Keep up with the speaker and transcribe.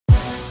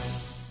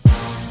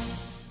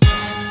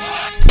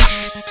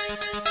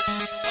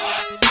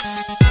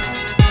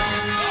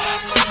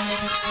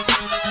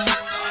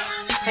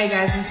Hey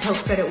guys, this is Hope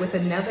Said It with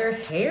another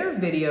hair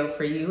video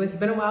for you. It's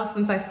been a while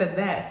since I said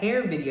that,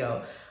 hair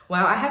video.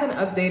 Wow, I haven't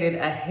updated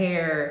a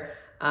hair,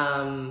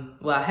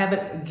 I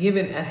haven't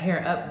given a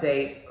hair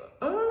update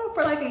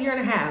for like a year and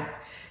a half.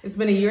 It's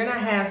been a year and a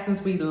half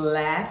since we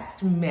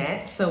last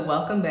met, so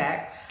welcome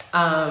back.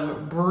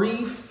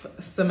 Brief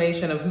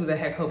summation of who the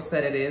heck Hope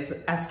Said It is.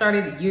 I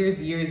started years,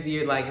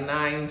 like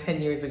 9,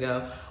 10 years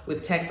ago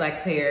with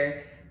Texlax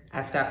hair.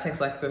 I stopped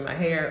Texlaxing my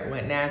hair,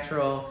 went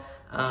natural,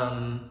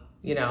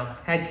 you know,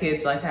 had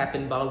kids, life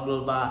happened, blah, blah,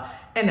 blah.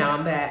 And now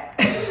I'm back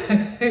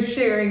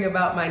sharing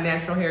about my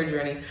natural hair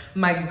journey.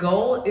 My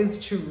goal is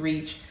to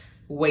reach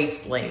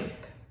waist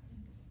length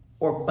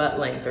or butt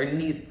length or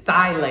knee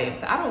thigh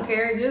length. I don't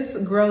care,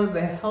 just grow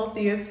the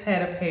healthiest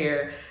head of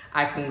hair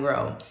I can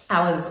grow.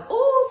 I was,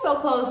 so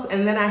close,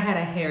 and then I had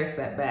a hair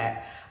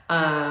setback.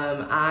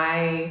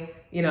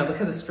 You know,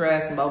 because of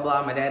stress and blah,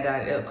 blah, my dad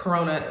died,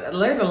 Corona,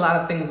 there's a lot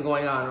of things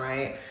going on,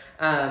 right?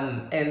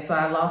 And so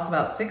I lost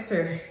about 6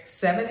 or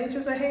 7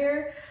 inches of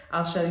hair.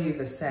 I'll show you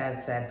the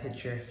sad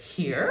picture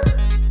here.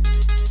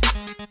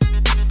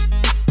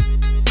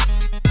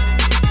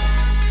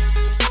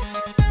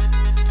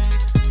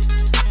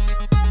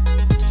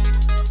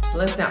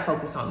 Let's not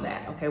focus on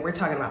that, okay? We're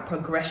talking about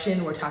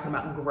progression, we're talking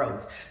about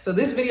growth. So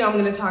this video, I'm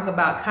gonna talk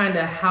about kind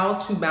of how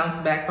to bounce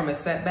back from a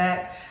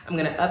setback. I'm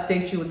gonna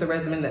update you with the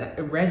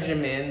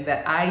regimen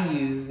that I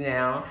use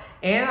now.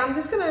 And I'm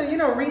just gonna, you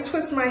know,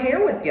 retwist my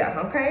hair with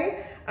ya,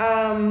 okay?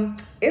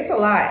 It's a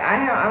lot.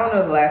 I don't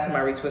know the last time I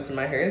retwisted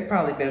my hair. It's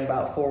probably been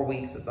about 4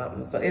 weeks or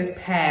something. So it's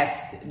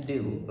past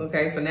due,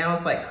 okay? So now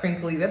it's like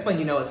crinkly. That's when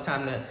you know it's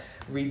time to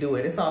redo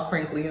it. It's all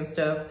crinkly and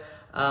stuff.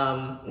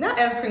 Not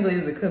as crinkly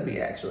as it could be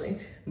actually,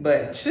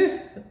 but just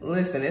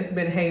listen, it's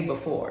been hay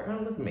before.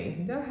 Oh, look at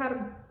me. Do I have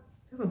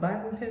a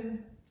bobby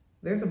pin?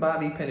 There's a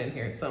bobby pin in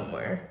here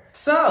somewhere.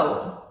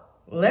 So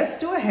let's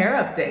do a hair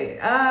update.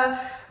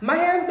 My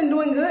hair has been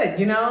doing good,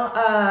 you know.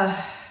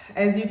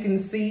 As you can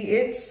see,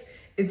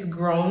 it's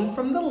grown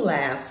from the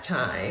last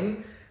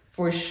time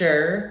for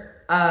sure.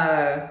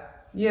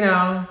 You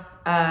know,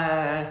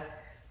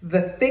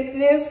 the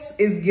thickness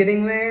is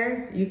getting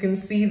there. You can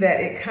see that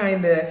it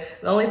kind of,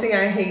 the only thing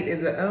I hate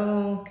is that,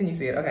 oh, can you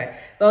see it? Okay.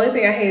 The only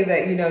thing I hate is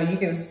that, you know, you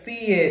can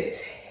see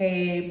it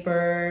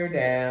taper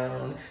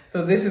down.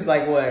 So this is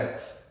like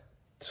what,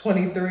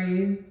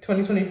 2023,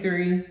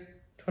 2022,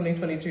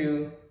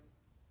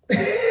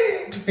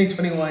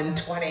 2021,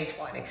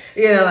 2020.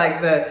 You know,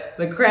 like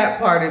the crap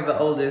part is the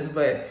oldest,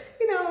 but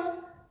you know,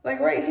 like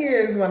right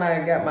here is when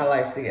I got my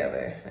life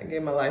together. I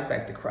gave my life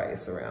back to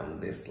Christ around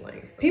this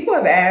length. People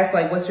have asked,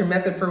 like, what's your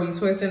method for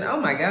retwisting? Oh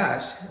my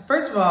gosh.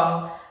 First of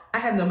all, I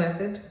have no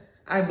method.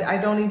 I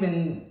don't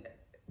even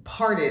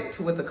part it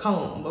with a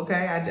comb,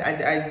 okay?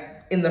 I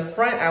in the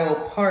front, I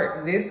will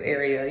part this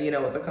area, you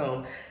know, with a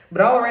comb.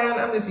 But all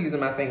around, I'm just using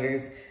my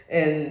fingers.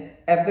 And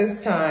at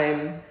this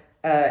time,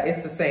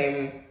 it's the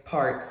same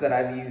parts that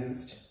I've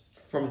used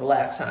from the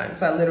last time.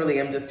 So I literally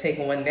am just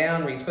taking one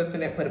down,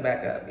 retwisting it, put it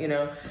back up, you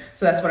know?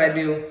 So that's what I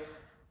do.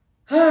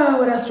 Oh,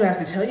 what else do I have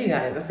to tell you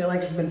guys? I feel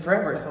like it's been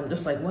forever. So I'm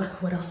just like,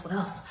 what else?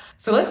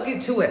 So let's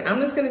get to it. I'm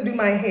just gonna do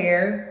my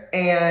hair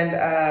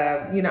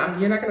and, you know,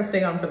 you're not gonna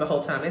stay on for the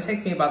whole time. It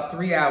takes me about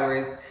 3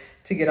 hours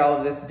to get all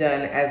of this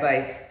done as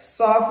I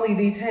softly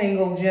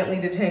detangle, gently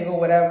detangle,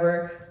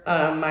 whatever,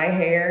 my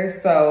hair.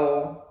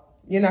 So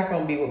you're not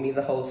gonna be with me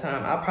the whole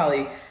time.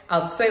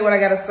 I'll say what I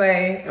gotta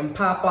say and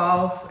pop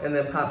off and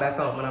then pop back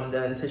on when I'm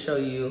done to show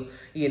you,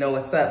 you know,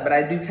 what's up. But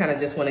I do kind of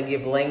just wanna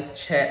give length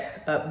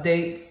check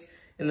updates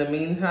in the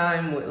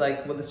meantime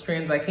with the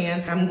strands I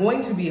can. I'm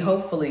going to be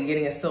hopefully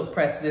getting a silk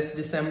press this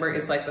December.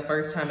 It's like the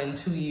first time in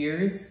 2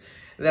 years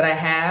that I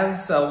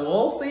have. So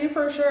we'll see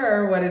for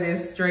sure what it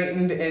is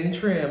straightened and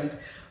trimmed.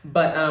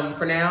 But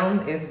for now,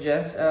 it's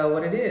just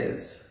what it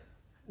is.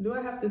 Do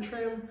I have to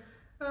trim?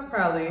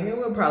 It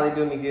would probably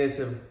do me good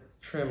to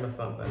trim or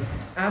something.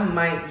 I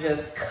might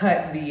just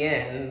cut the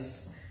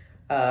ends,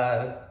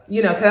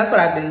 you know, cause that's what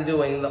I've been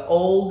doing. The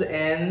old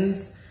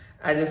ends,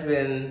 I just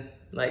been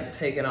like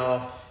taking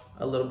off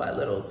a little by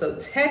little. So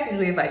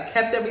technically if I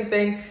kept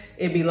everything,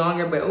 it'd be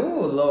longer, but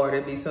oh Lord,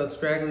 it'd be so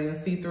straggly and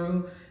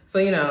see-through. So,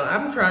 you know,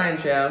 I'm trying,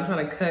 child. I'm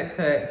trying to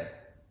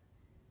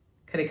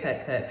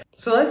cut.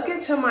 So let's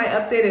get to my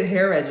updated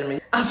hair regimen.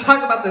 I'll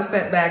talk about the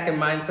setback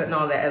and mindset and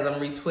all that as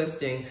I'm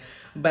retwisting.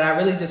 But I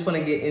really just want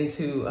to get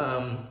into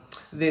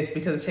this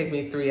because it takes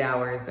me 3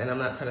 hours and I'm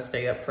not trying to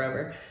stay up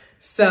forever.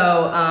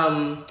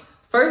 So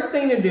first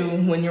thing to do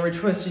when you're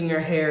retwisting your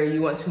hair,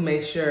 you want to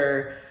make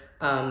sure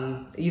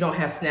you don't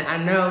have snags. I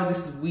know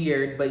this is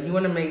weird, but you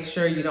want to make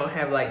sure you don't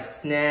have like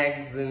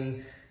snags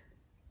and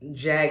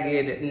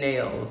jagged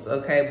nails,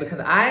 okay?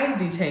 Because I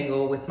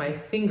detangle with my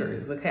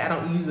fingers, okay? I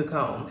don't use a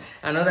comb.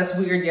 I know that's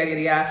weird, yada,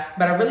 yada, yada,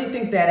 but I really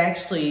think that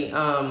actually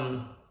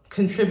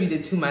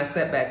contributed to my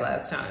setback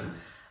last time.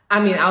 I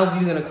mean, I was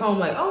using a comb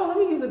like, oh, let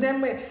me use a damn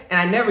minute. And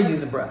I never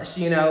use a brush,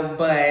 you know,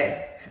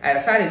 but I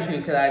decided to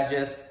because I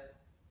just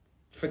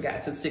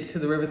forgot to stick to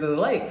the rivers and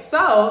the lakes.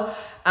 So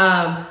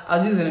I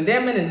was using a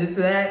damn minute and did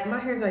that. My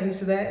hair's not used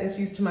to that. It's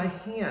used to my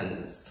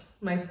hands.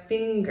 my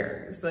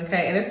fingers,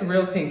 okay? And it's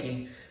real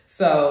kinky.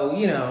 So,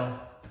 you know,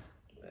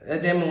 a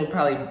demon would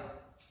probably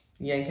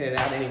yanking it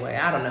out anyway.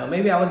 I don't know.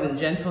 Maybe I wasn't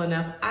gentle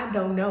enough. I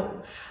don't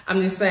know.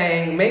 I'm just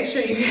saying, make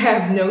sure you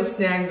have no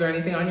snags or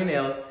anything on your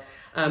nails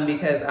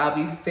because I'll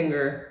be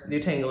finger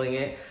detangling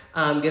it.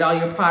 Get all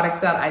your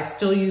products out. I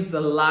still use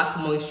the L.O.C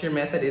moisture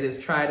method. It is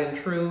tried and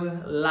true.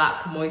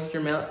 L.O.C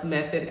moisture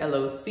method,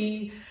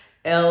 L.O.C.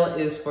 L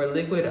is for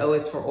liquid, O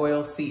is for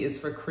oil, C is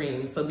for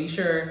cream. So be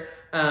sure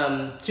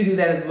to do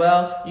that as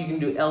well. You can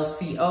do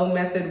LCO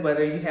method,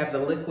 whether you have the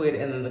liquid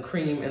and then the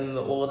cream and then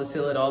the oil to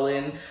seal it all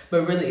in.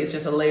 But really, it's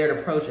just a layered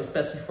approach,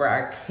 especially for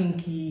our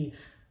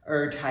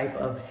kinky-er type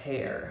of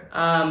hair.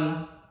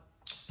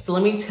 So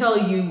let me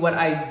tell you what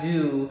I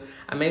do.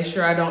 I make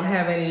sure I don't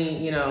have any,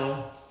 you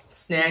know,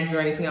 snags or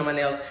anything on my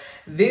nails.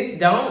 See,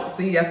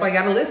 that's why you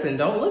gotta listen.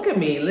 Don't look at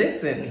me,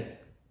 listen.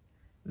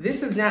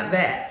 This is not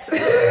that.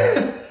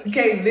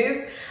 Okay,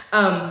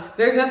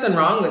 there's nothing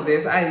wrong with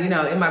this. You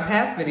know, in my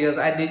past videos,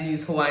 I did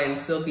use Hawaiian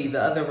Silky, the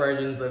other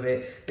versions of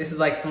it. This is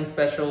like some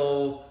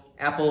special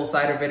apple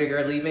cider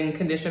vinegar leave-in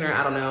conditioner.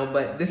 I don't know,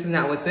 but this is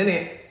not what's in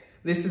it.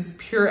 This is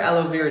pure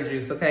aloe vera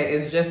juice, okay?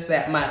 It's just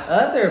that my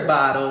other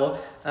bottle,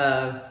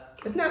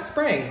 it's not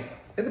spraying.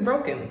 It's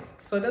broken.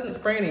 So it doesn't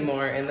spray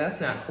anymore, and that's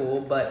not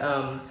cool. But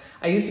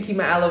I used to keep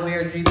my aloe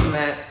vera juice in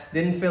that.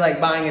 Didn't feel like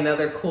buying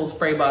another cool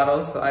spray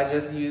bottle, so I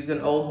just used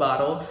an old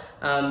bottle.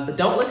 But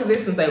don't look at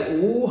this and say,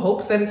 ooh,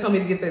 Hope said it told me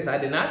to get this. I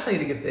did not tell you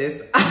to get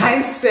this.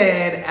 I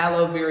said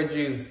aloe vera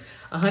juice.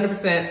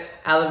 100%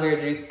 aloe vera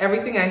juice.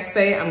 Everything I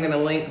say, I'm gonna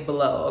link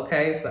below,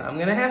 okay? So I'm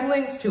gonna have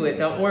links to it,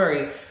 don't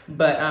worry.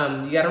 But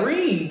you gotta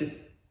read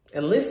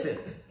and listen.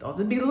 Don't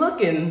just be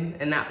looking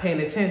and not paying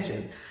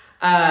attention.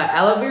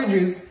 Aloe vera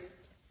juice,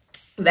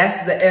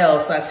 that's the L.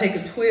 So I take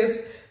a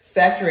twist,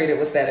 saturate it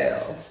with that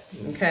L,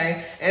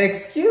 okay? And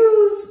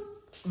excuse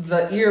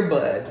the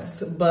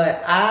earbuds,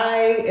 but I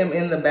am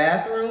in the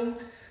bathroom.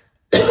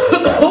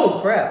 Oh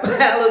crap,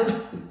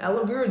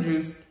 aloe vera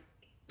juice,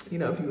 you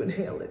know, if you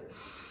inhale it,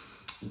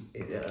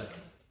 it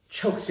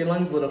chokes your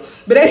lungs a little.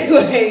 But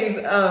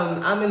anyways,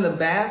 I'm in the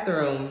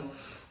bathroom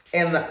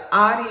and the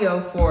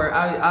audio for,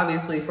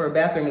 obviously for a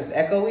bathroom is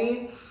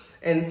echoey.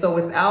 And so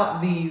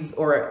without these,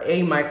 or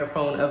a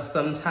microphone of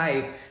some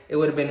type, it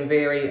would have been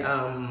very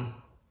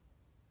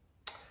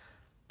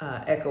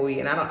echoey.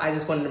 And I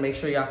just wanted to make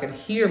sure y'all could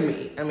hear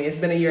me. I mean, it's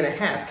been a year and a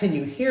half. Can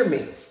you hear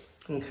me?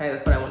 Okay,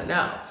 that's what I want to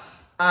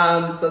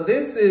know. So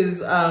this is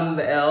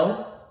the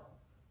L.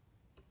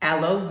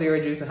 Aloe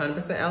vera juice,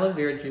 100% aloe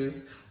vera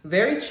juice.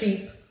 Very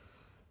cheap.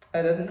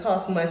 It doesn't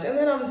cost much. And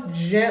then I'm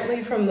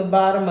gently from the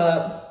bottom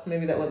up.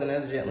 Maybe that wasn't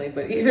as gently,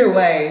 but either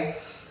way,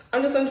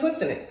 I'm just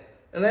untwisting it.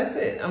 And that's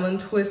it. I'm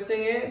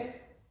untwisting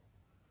it.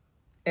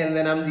 And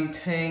then I'm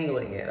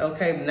detangling it.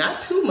 Okay,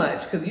 not too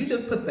much because you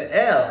just put the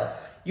L.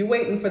 You're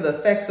waiting for the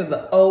effects of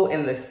the O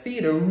and the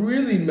C to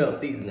really melt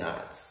these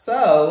knots.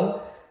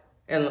 So,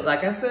 and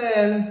like I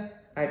said,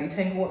 I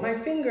detangle with my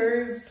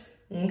fingers.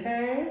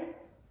 Okay.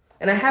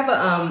 And I have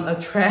a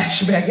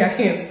trash bag, I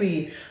can't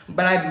see,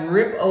 but I'd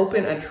rip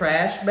open a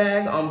trash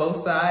bag on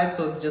both sides.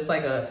 So it's just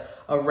like a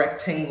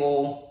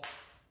rectangle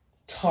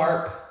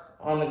tarp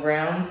on the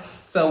ground.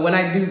 So when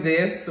I do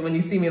this, when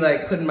you see me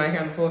like putting my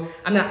hair on the floor,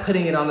 I'm not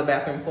putting it on the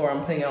bathroom floor,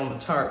 I'm putting it on the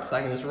tarp so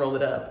I can just roll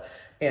it up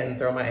and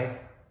throw my,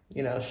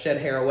 you know,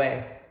 shed hair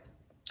away.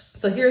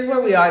 So here's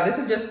where we are. This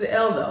is just the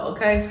L though,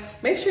 okay?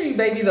 Make sure you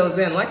baby those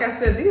in. Like I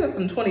said, these are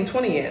some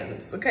 2020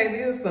 ends, okay?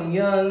 These are some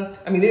young,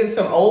 I mean, these are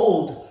some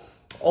old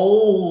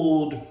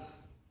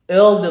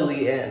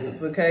elderly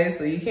ends, okay?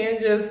 So you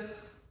can't just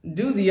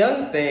do the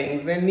young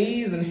things. Their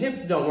knees and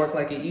hips don't work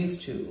like it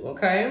used to,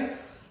 okay?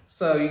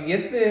 So you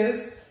get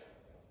this.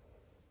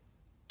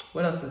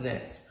 What else is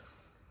next?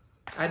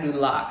 I do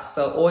L.O.C,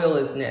 so oil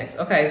is next.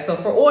 Okay, so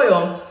for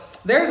oil,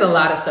 there's a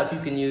lot of stuff you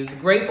can use.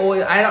 Grape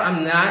oil,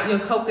 I'm not your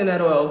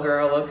coconut oil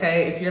girl,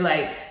 okay? If you're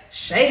like,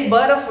 shea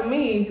butter for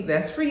me,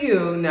 that's for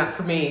you, not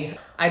for me.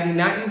 I do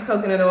not use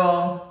coconut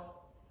oil,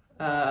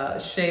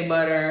 shea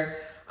butter,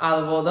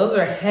 olive oil. Those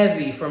are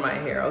heavy for my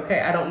hair,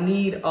 okay? I don't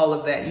need all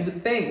of that. You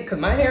would think, because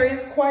my hair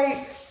is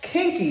quite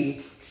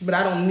kinky, but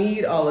I don't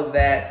need all of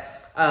that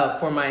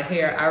for my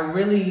hair. I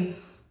really,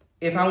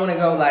 if I want to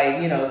go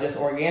like, you know, just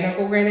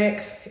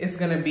organic, it's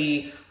going to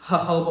be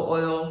jojoba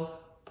oil,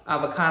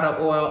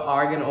 avocado oil,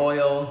 argan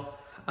oil,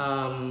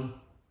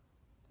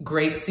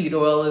 grapeseed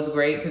oil is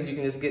great because you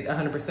can just get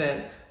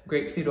 100%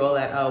 grapeseed oil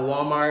at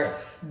Walmart.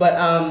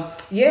 But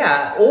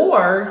yeah,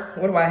 or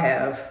what do I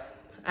have?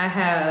 I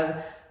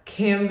have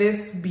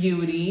Canvas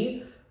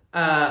Beauty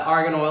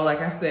argan oil,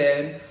 like I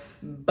said,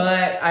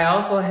 but I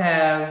also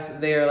have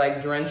their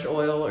like drench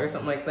oil or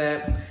something like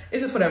that.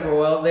 It's just whatever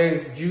oil.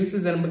 There's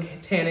Juices and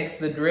Botanics,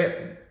 the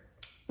drip.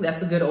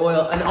 That's a good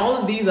oil. And all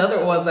of these other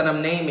oils that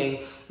I'm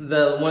naming,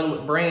 the one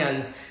with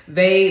brands,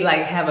 they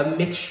like have a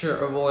mixture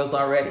of oils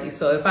already.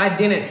 So if I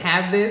didn't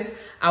have this,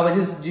 I would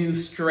just do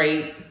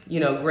straight you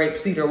know,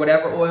 grapeseed or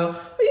whatever oil.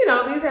 But you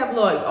know, these have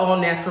like all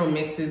natural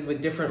mixes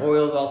with different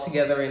oils all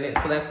together in it.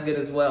 So that's good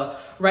as well.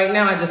 Right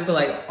now, I just feel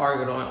like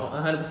argan oil,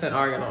 100%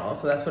 argan oil.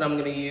 So that's what I'm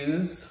gonna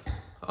use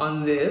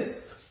on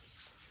this.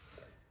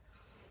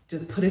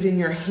 Just put it in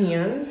your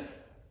hand.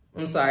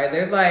 I'm sorry,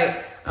 they're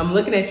like, I'm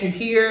looking at you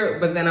here,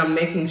 but then I'm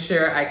making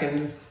sure I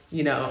can,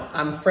 you know,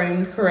 I'm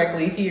framed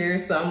correctly here.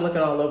 So I'm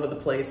looking all over the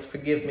place,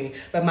 forgive me.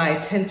 But my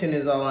attention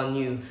is all on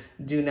you,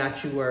 do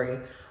not you worry.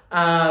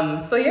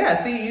 So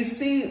yeah, see, you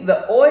see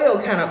the oil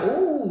kind of,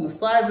 ooh,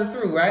 slides it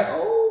through, right?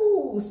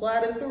 Ooh,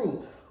 sliding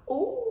through,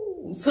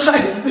 ooh,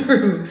 sliding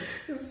through.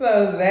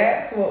 So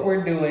that's what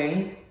we're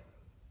doing,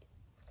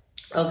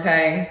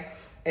 okay?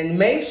 And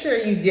make sure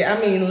you get, I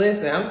mean,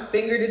 listen, I'm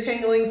finger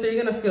detangling, so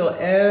you're gonna feel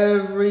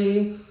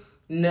every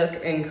nook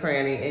and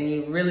cranny, and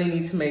you really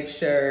need to make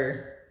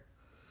sure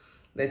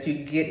that you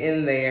get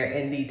in there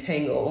and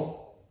detangle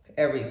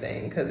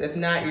everything, because if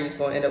not, you're just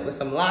gonna end up with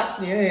some locks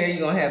in your hair,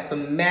 you're gonna have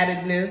some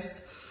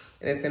mattedness,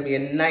 and it's gonna be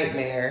a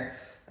nightmare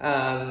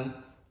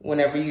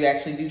whenever you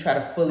actually do try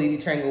to fully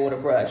detangle with a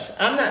brush.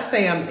 I'm not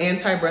saying I'm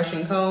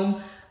anti-brushing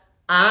comb.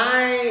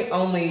 I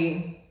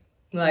only,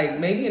 like,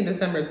 maybe in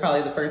December is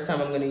probably the first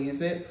time I'm gonna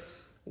use it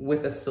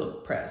with a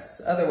silk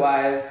press.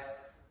 Otherwise,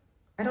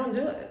 I don't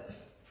do it.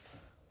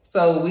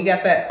 So we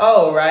got that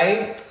O,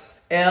 right?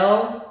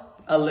 L,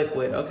 a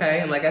liquid, okay?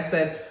 And like I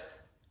said,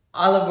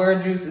 olive oil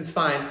juice is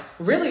fine.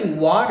 Really,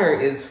 water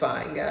is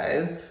fine,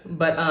 guys.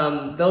 But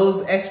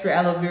those extra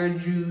aloe vera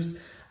juice,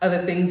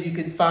 other things you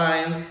could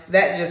find,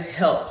 that just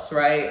helps,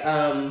 right?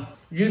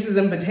 Juices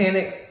and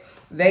Botanics,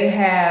 they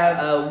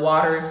have a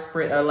water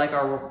spritz, like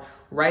a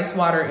rice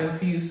water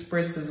infused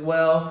spritz as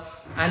well.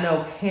 I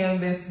know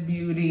Canvas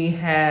Beauty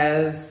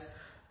has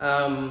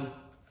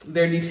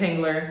their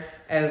detangler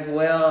as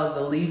well,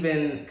 the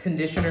leave-in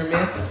conditioner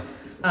mist.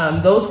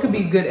 Those could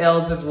be good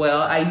L's as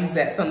well. I use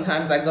that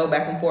sometimes. I go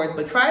back and forth,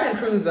 but tried and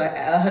true is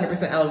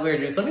 100% aloe vera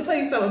juice. Let me tell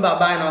you something about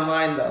buying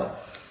online though.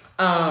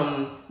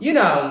 You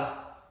know,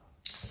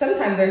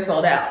 sometimes they're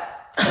sold out.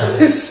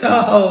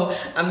 So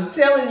I'm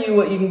telling you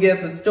what you can get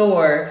at the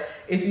store.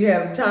 If you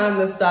have time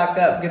to stock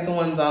up, get the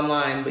ones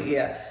online. But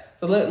yeah,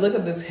 so look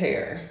at this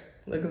hair.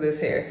 Look at this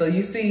hair. So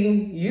you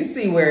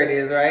see where it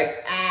is, right?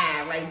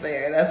 Ah, right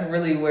there. That's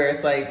really where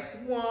it's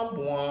like womp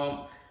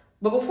womp.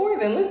 But before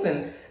then,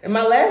 listen, in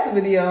my last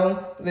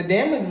video, the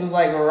damage was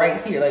like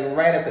right here, like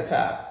right at the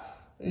top.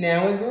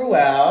 Now it grew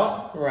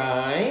out,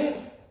 right?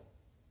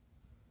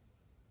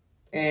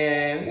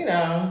 And you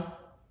know,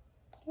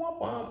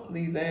 womp womp,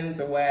 these ends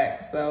are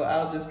whack. So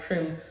I'll just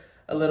trim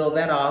a little of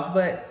that off.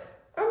 But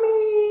I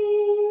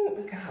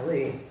mean,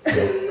 golly,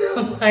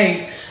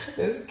 like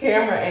this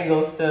camera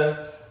angle stuff,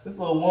 this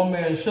little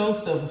one-man show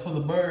stuff is for the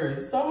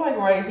birds. So I'm like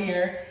right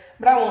here,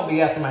 but I won't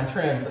be after my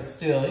trim, but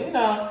still, you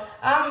know,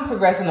 I'm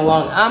progressing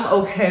along. I'm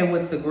okay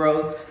with the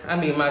growth. I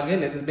mean, my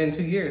goodness, it's been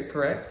 2 years,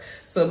 correct?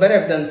 So better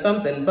have done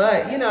something,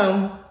 but you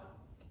know,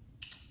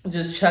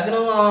 just chugging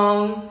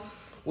along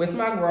with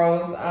my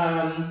growth.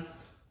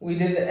 We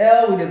did the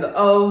L, we did the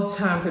O,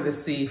 time for the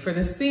C. For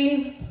the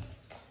C,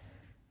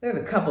 there's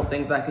a couple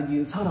things I could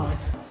use, hold on.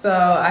 So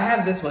I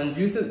have this one,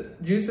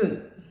 Juices,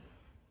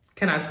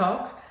 can I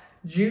talk?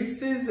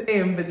 Juices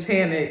and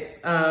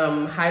Botanics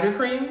Hydro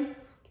Cream,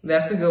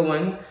 that's a good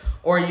one.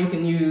 Or you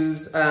can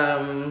use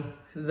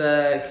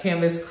the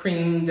Canvas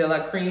Creme de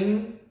la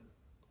Creme,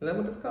 is that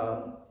what it's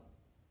called?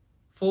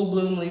 Full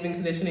Bloom Leave-In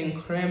Conditioning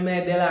Creme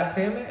de la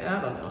Creme,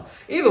 I don't know.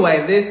 Either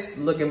way, this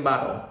looking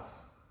bottle.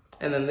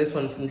 And then this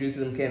one from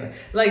Juices and Botanics.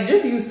 Like,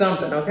 just use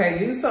something, okay?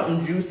 Use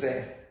something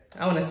juicy.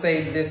 I want to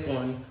save this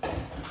one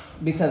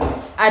because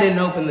I didn't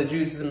open the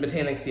Juices and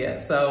Botanics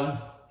yet. So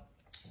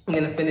I'm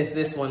going to finish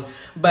this one.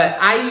 But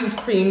I use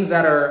creams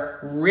that are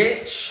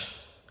rich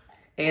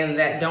and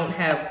that don't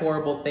have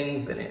horrible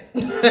things in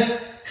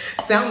it.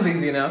 Sounds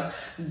easy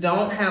enough.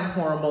 Don't have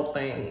horrible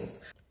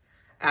things.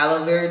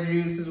 Aloe vera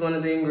juice is one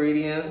of the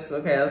ingredients.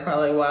 Okay, that's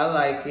probably why I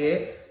like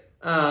it.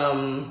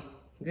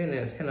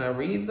 Goodness, can I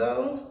read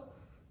though?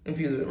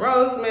 Infused with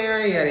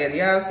rosemary, yada, yada,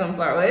 yada,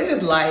 sunflower. Well, it's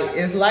just light.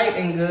 It's light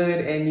and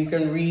good, and you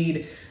can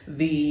read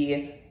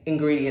the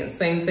ingredients.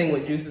 Same thing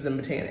with Juices and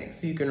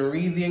Botanics. You can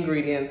read the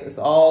ingredients. It's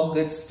all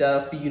good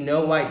stuff. You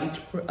know why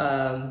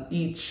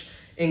each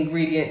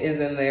ingredient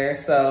is in there.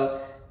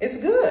 So it's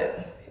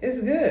good.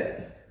 It's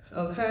good.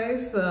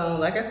 Okay, so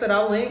like I said,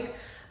 I'll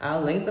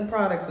link the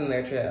products in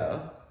there,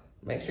 child.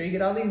 Make sure you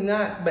get all these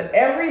knots. But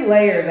every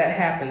layer that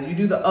happens, you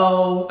do the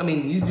O,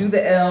 you do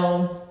the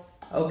L.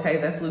 Okay,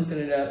 that's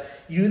loosening it up.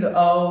 You do the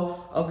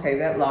O, okay,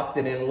 that locked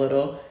it in a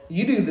little.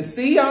 You do the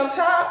C on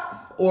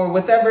top, or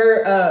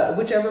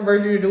whichever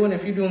version you're doing,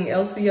 if you're doing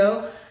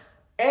LCO,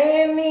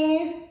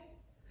 any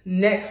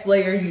next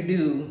layer you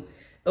do,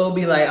 it'll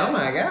be like, oh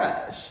my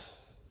gosh.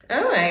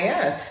 Oh my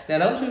gosh. Now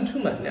don't do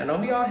too much now.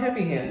 Don't be all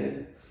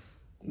heavy-handed.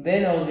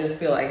 Then it'll just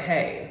feel like,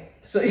 hey.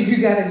 So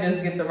you gotta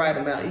just get the right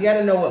amount. You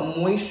gotta know what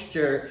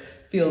moisture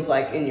feels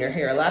like in your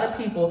hair. A lot of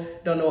people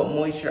don't know what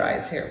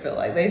moisturized hair feel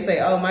like. They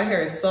say, oh, my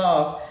hair is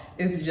soft.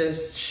 It's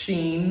just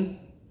sheen.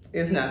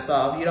 It's not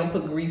soft. You don't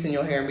put grease in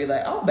your hair and be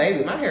like, oh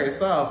baby, my hair is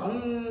soft.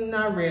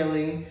 Not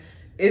really.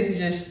 It's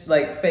just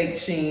like fake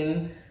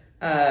sheen.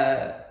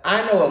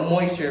 I know what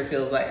moisture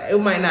feels like. It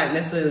might not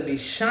necessarily be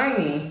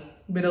shiny,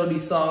 but it'll be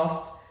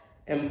soft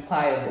and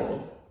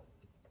pliable.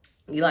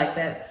 You like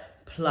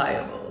that?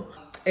 Pliable.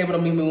 Able to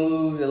be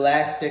moved,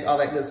 elastic, all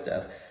that good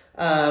stuff.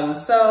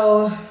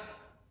 So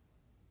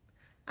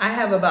I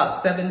have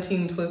about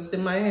 17 twists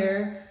in my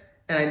hair,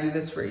 and I do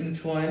this for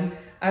each one.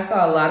 I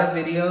saw a lot of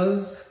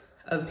videos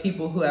of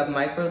people who have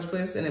micro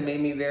twists, and it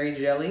made me very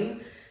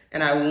jelly.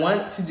 And I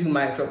want to do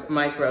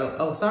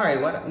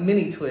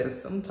mini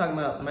twists. I'm talking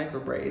about micro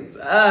braids.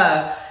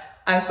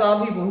 I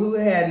saw people who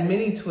had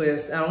mini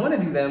twists. I want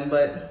to do them,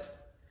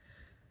 but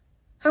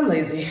I'm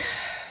lazy.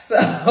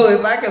 So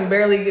if I can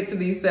barely get to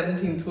these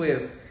 17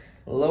 twists,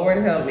 Lord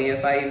help me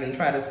if I even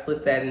try to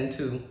split that in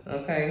two.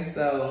 Okay,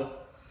 so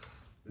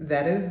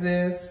that is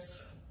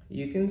this.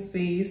 You can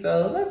see.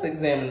 So let's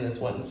examine this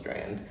one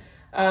strand.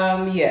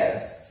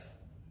 Yes,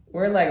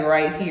 we're like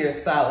right here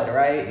solid,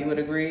 right? You would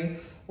agree?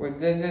 We're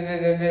good.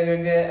 And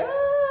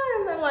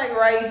then like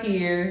right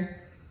here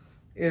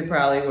is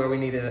probably where we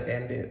need to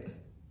end it.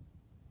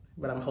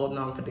 But I'm holding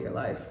on for dear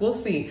life. We'll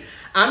see.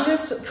 I'm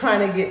just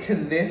trying to get to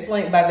this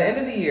length. By the end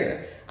of the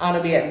year, I want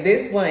to be at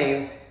this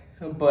length,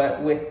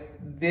 but with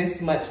this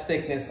much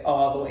thickness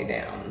all the way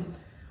down.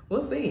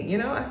 We'll see. You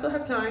know, I still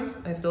have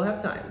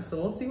time.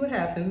 So we'll see what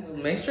happens.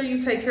 Make sure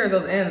you take care of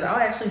those ends. I'll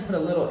actually put a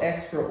little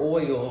extra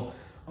oil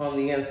on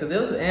the ends, because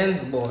those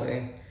ends,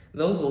 boy,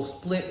 those will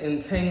split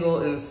and tangle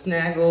and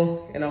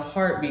snaggle in a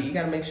heartbeat. You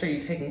got to make sure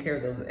you're taking care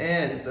of those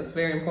ends. That's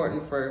very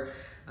important for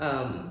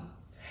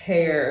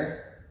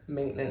hair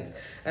maintenance.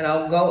 And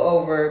I'll go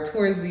over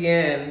towards the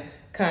end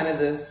kind of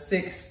the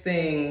 6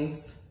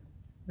 things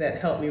that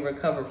help me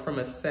recover from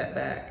a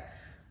setback.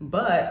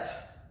 But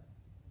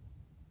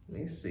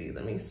let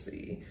me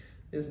see.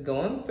 Just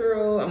going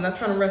through. I'm not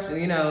trying to rush you.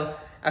 You know,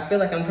 I feel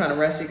like I'm trying to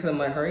rush you because I'm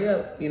like, hurry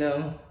up. You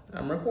know,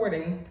 I'm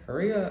recording.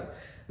 Hurry up.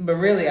 But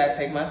really, I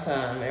take my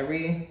time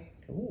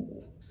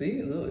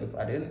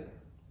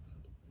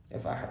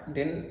if I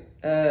didn't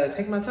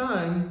take my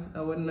time,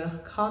 I wouldn't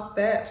have caught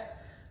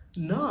that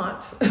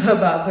not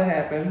about to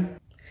happen.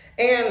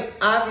 And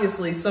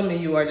obviously some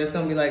of you are just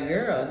gonna be like,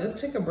 girl, just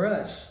take a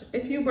brush.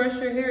 If you brush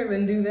your hair,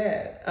 then do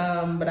that.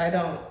 But I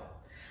don't.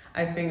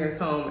 I finger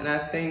comb, and I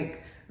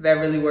think that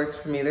really works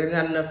for me. There's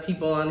not enough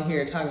people on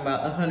here talking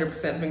about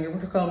 100%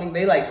 finger combing.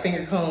 They like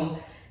finger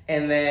comb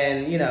and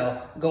then, you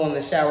know, go in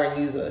the shower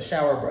and use a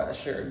shower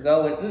brush, or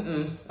go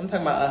and, I'm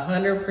talking about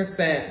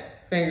 100%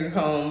 finger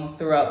comb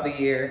throughout the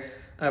year.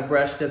 A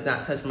brush does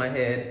not touch my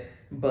head,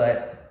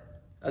 but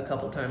a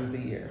couple times a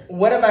year.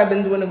 What have I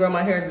been doing to grow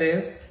my hair?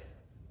 This,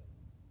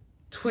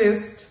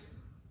 twist,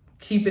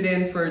 keep it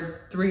in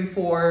for 3,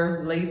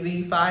 4,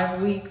 lazy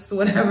 5 weeks,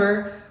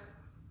 whatever.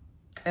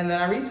 And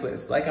then I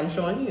retwist like I'm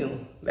showing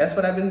you. That's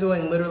what I've been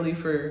doing literally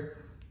for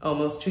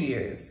almost 2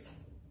 years.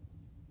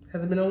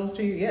 Has it been almost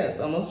 2 years? Yes,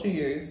 almost 2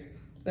 years.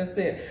 That's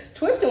it.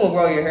 Twisting will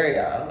grow your hair,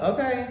 y'all,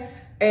 okay?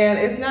 And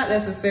it's not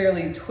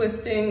necessarily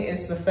twisting,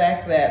 it's the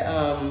fact that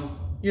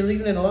you're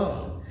leaving it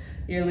alone.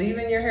 You're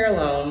leaving your hair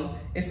alone.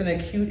 It's an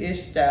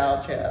acute-ish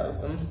style, child.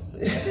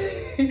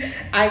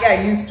 I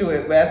got used to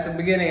it, but at the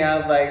beginning I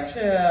was like,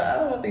 child, I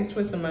don't want these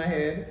twists in my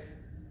head.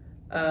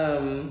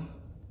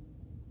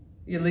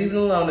 You're leaving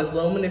it alone. It's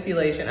low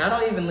manipulation. I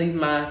don't even leave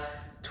my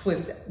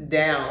twist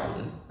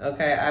down,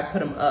 okay? I put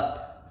them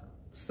up.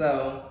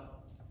 So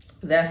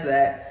that's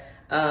that.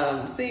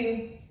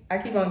 See, I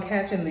keep on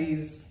catching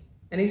these.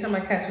 Anytime I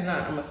catch a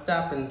knot, I'm gonna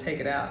stop and take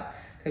it out.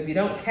 If you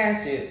don't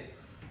catch it,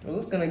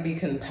 it's gonna be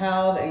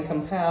compiled, and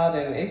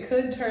it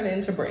could turn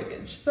into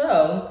breakage.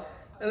 So,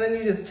 and then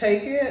you just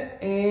take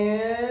it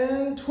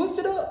and twist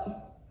it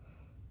up.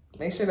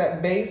 Make sure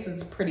that base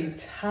is pretty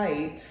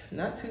tight,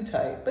 not too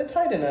tight, but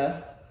tight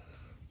enough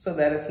so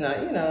that it's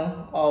not, you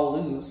know,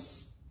 all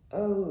loose.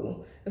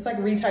 Oh, it's like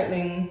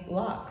retightening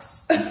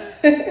locks.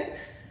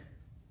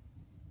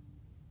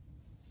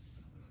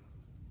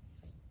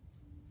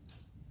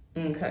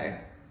 Okay,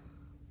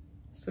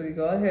 so you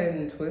go ahead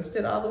and twist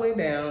it all the way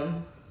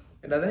down.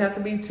 It doesn't have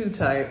to be too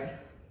tight.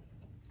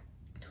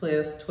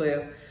 Twist,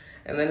 twist,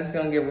 and then it's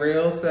gonna get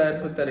real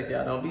sad, pathetic,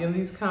 y'all. Don't be in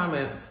these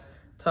comments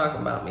talking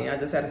about me. I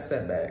just had a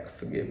setback,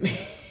 forgive me.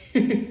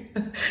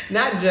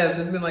 Not just,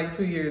 it's been like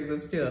 2 years,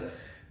 but still.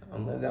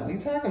 Don't be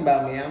talking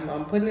about me.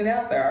 I'm putting it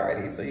out there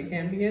already, so you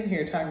can't be in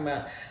here talking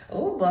about,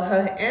 oh, but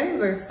her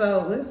ends are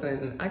so,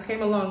 listen, I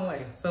came a long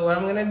way. So what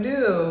I'm gonna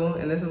do,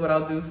 and this is what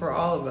I'll do for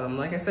all of them,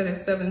 like I said,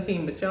 it's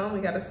 17, but y'all only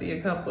gotta see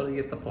a couple to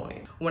get the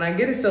point. When I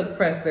get a silk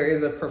press, there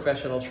is a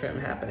professional trim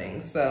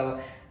happening.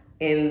 So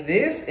in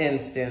this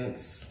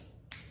instance,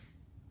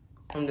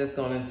 I'm just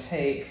gonna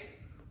take,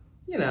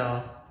 you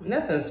know,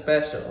 nothing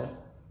special,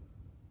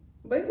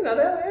 but you know,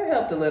 that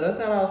helped a little. It's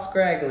not all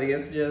scraggly,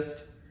 it's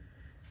just,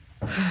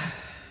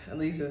 at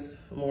least it's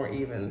more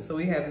even. So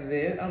we have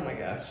this, oh my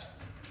gosh.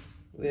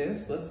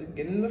 This, let's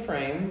get in the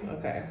frame,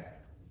 okay.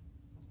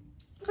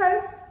 Okay,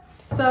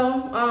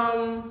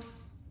 so,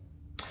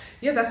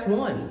 yeah, that's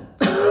one.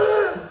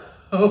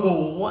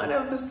 One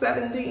of the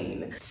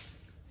 17.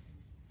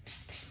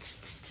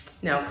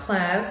 Now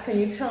class, can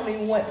you tell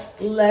me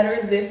what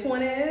letter this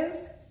one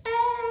is?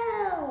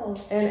 L.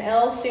 And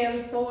L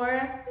stands for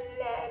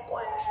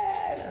liquid.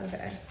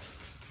 Okay.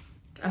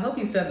 I hope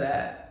you said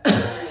that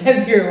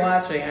as you're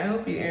watching. I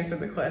hope you answered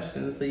the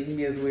question so you can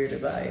be as weird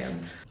as I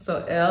am.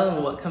 So L,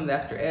 and what comes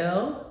after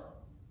L?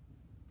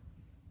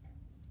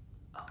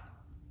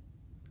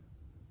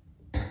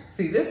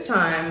 See, this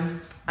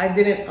time I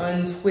didn't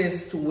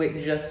untwist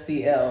with just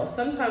the L.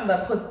 Sometimes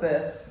I put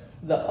the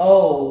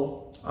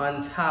O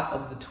on top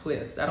of the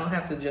twist. I don't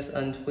have to just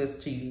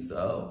untwist to use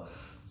O.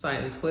 So I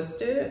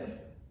untwist it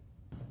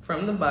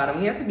from the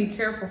bottom. You have to be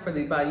careful for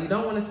the bottom. You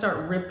don't want to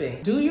start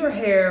ripping. Do your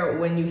hair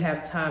when you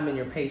have time and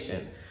you're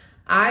patient.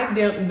 I'm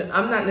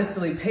not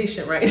necessarily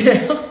patient right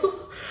now,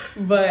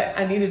 but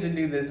I needed to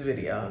do this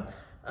video.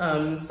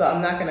 So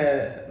I'm not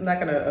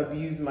gonna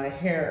abuse my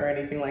hair or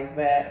anything like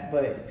that,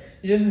 but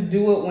just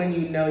do it when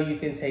you know you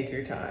can take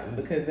your time,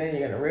 because then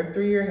you're gonna rip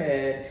through your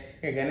head.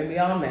 You're gonna be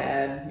all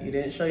mad. You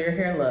didn't show your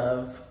hair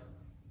love.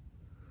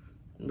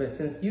 But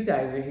since you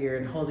guys are here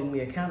and holding me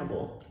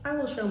accountable, I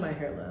will show my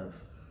hair love.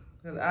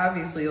 Because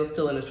obviously it was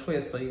still in a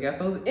twist, so you got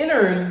those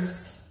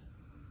innards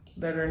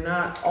that are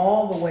not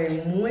all the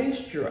way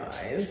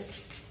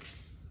moisturized.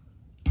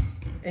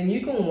 And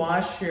you can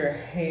wash your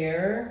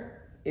hair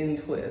in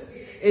twists.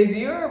 If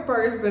you're a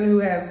person who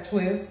has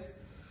twists,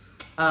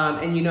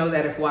 and you know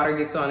that if water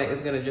gets on it,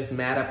 it's gonna just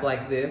mat up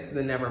like this,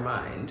 then never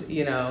mind,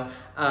 you know,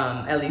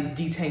 at least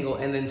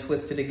detangle and then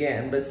twist it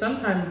again. But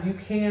sometimes you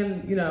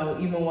can, you know,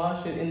 even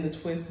wash it in the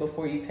twist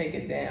before you take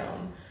it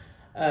down.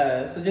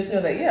 So just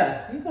know that,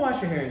 yeah, you can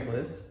wash your hair in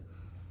twist.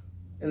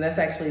 And that's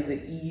actually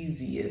the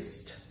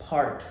easiest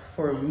part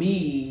for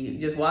me.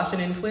 Just wash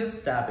it in twist,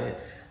 stop it.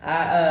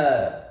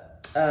 I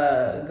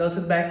go to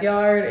the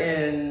backyard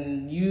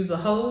and use a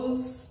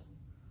hose.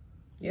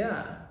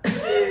 Yeah.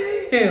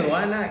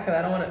 Why not?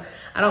 Because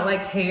I don't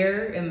like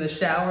hair in the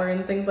shower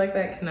and things like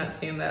that. Cannot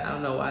stand that. I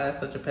don't know why that's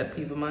such a pet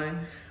peeve of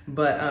mine.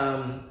 But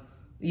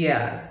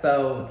yeah,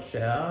 so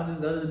I'll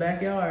just go to the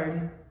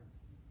backyard.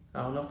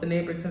 I don't know if the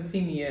neighbors have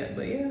seen me yet,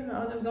 but yeah,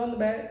 I'll just go in the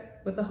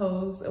back with the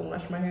hose and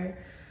wash my hair.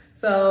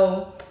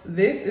 So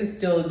this is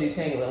still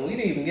detangling. We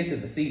didn't even get to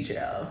the C,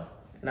 child.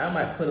 And I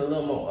might put a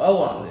little more O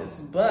on this,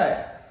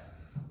 but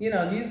you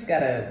know, you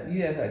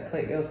gotta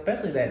click,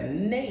 especially that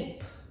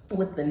nape,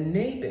 with the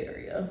nape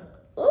area.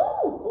 Ooh,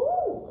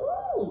 ooh,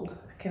 ooh.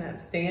 I cannot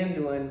stand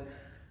doing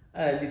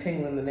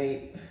detangling the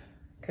nape,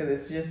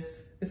 because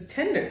it's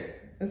tender.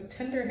 It's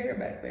tender hair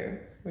back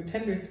there, or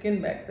tender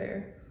skin back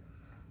there.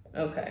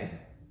 Okay.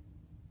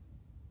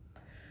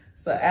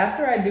 So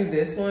after I do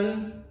this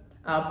one,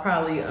 I'll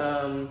probably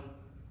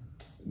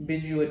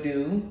bid you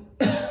adieu.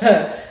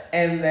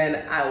 And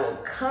then I will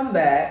come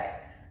back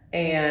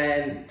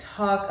and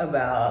talk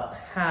about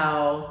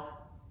how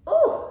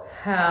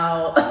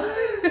I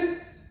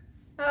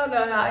don't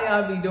know how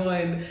y'all be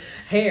doing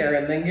hair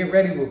and then get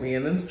ready with me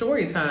and then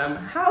story time.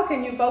 How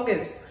can you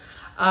focus?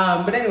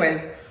 But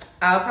anyway,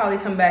 I'll probably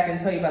come back and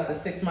tell you about the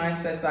 6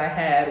 mindsets I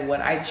had,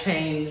 what I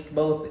changed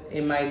both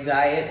in my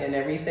diet and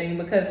everything,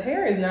 because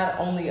hair is not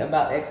only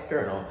about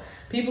external.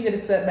 People get a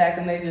setback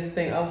and they just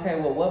think, okay,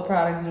 well, what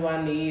products do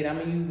I need? I'm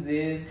gonna use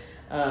this.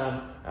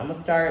 I'm gonna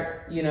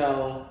start, you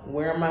know,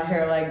 wearing my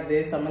hair like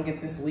this. I'm gonna get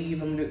this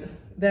weave.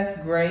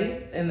 That's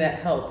great and that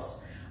helps.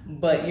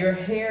 But your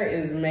hair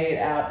is made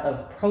out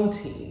of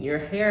protein. Your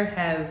hair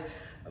has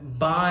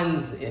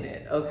bonds in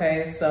it,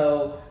 okay?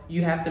 So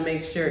you have to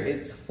make sure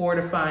it's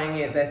fortifying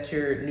it, that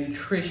your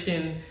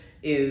nutrition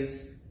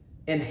is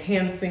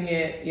enhancing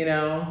it, you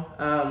know,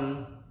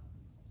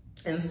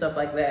 and stuff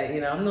like that.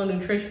 You know, I'm no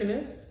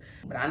nutritionist,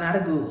 but I'm not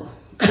a Google.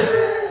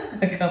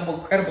 A couple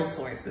credible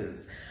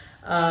sources.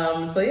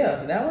 So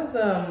yeah, that was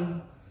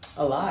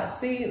a lot.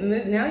 See,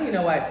 now you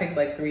know why it takes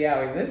like 3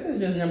 hours. This is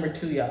just number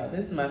 2, y'all.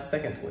 This is my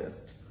second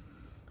twist.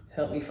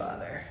 Help me,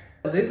 Father.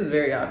 This is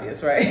very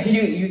obvious, right?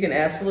 You can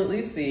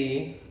absolutely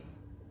see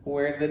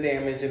where the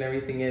damage and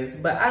everything is.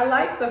 But I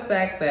like the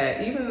fact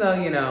that even though,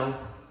 you know,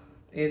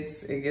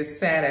 it gets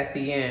sad at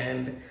the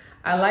end,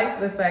 I like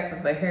the fact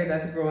that the hair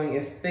that's growing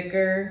is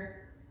thicker,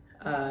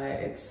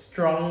 it's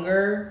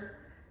stronger,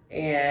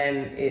 and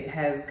it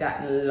has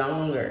gotten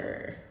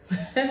longer.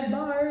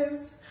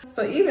 Bars.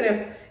 So even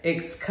if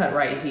it's cut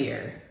right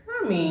here,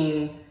 I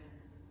mean,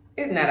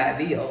 it's not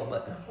ideal,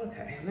 but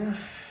okay. Now,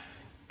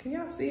 can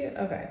y'all see it?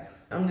 Okay.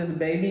 I'm just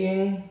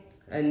babying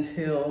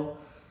until,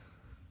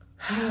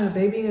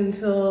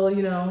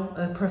 you know,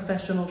 a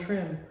professional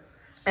trim.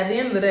 At the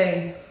end of the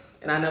day,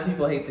 and I know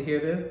people hate to hear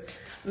this,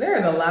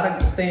 there's a lot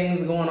of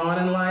things going on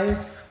in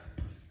life.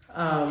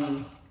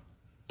 And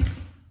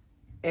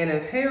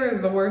if hair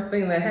is the worst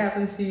thing that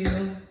happened to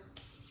you,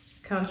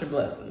 count your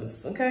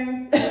blessings,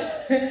 okay?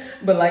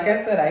 But like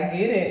I said, I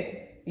get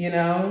it, you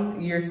know?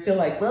 You're still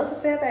like, well, it's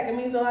a setback, it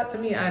means a lot to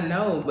me. I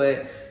know,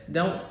 but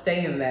don't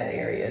stay in that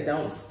area.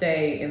 Don't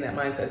stay in that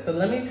mindset. So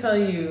let me tell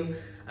you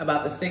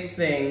about the 6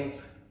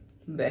 things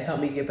that help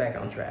me get back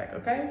on track,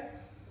 okay?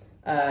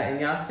 And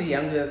y'all see,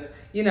 I'm just,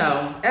 you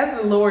know, as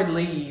the Lord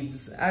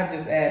leads, I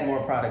just add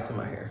more product to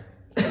my hair.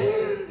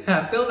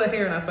 I feel the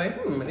hair and I say,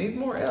 it needs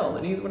more L,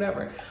 it needs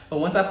whatever. But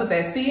once I put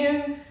that C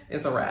in,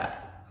 it's a wrap.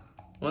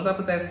 Once I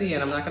put that C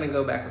in, I'm not gonna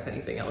go back with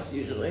anything else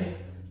usually,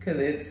 because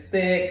it's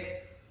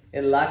thick,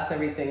 it locks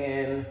everything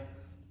in,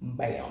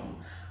 bam.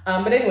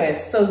 But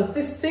anyway, so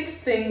the 6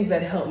 things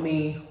that helped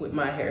me with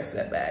my hair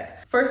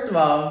setback. First of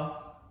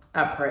all,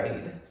 I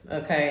prayed,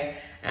 okay?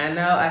 I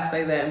know I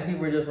say that and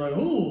people are just like,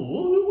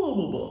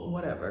 ooh,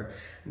 whatever.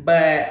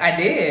 But I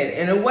did,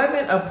 and it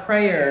wasn't a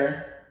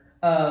prayer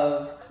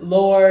of,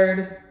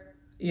 Lord,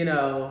 you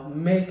know,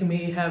 make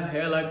me have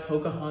hair like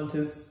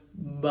Pocahontas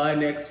by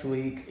next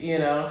week, you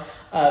know?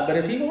 But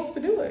if he wants to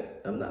do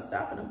it, I'm not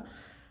stopping him.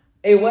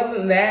 It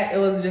wasn't that, it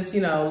was just,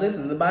 you know,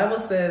 listen, the Bible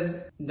says,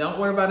 don't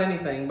worry about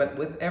anything, but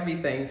with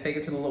everything, take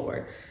it to the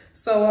Lord.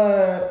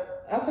 So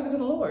I took it to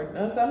the Lord.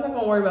 I said, I'm not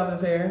gonna worry about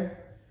this hair.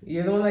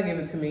 You're the one that gave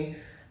it to me.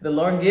 The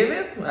Lord give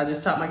it, I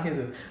just taught my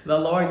kids, the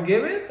Lord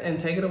give it and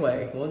take it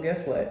away. Well,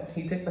 guess what?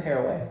 He took the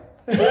hair away.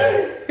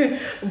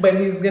 But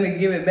he's gonna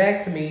give it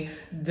back to me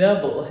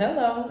double.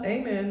 Hello,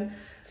 amen.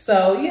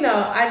 So, you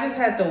know, I just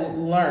had to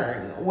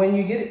learn. When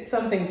you get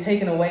something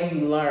taken away,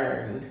 you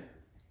learn,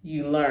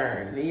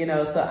 you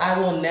know, so I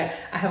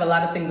have a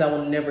lot of things I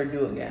will never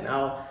do again.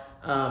 I'll,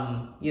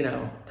 you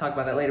know, talk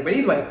about that later. But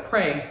either way,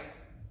 pray.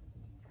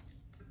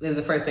 This is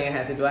the first thing I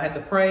had to do. I had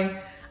to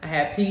pray. I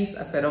had peace.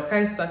 I said,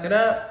 okay, suck it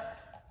up.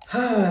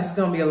 It's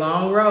gonna be a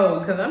long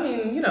road. Cause I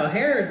mean, you know,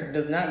 hair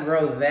does not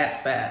grow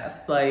that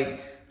fast.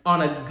 Like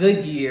on a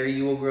good year,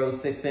 you will grow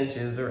 6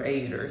 inches or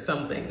 8 or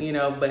something, you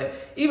know, but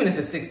even if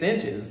it's 6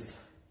 inches,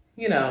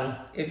 you know,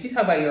 if you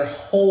talk about your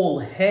whole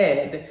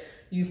head,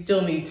 you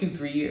still need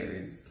 2-3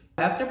 years.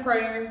 After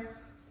praying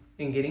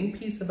and getting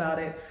peace about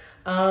it,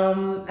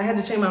 I had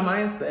to change my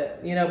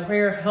mindset. You know,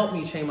 prayer helped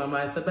me change my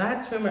mindset, but I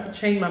had to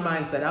change my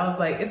mindset. I was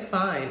like, it's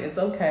fine, it's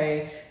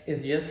okay,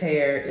 it's just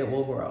hair, it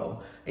will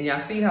grow. And y'all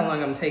see how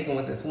long I'm taking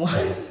with this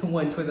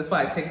one twist. That's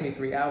why it takes me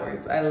 3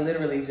 hours. I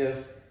literally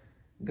just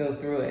go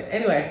through it.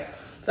 Anyway,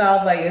 so I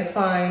was like, it's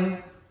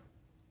fine,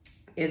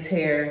 it's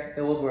hair,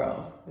 it will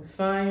grow. It's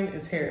fine,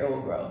 it's hair, it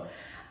will grow.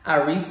 I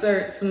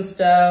researched some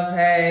stuff,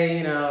 hey,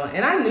 you know,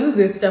 and I knew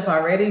this stuff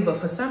already, but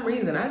for some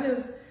reason, I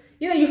just,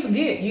 you know, you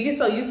forget. You get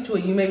so used to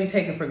it, you maybe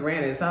take it for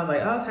granted. So I was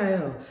like,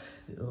 okay,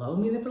 low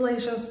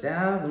manipulation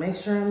styles, make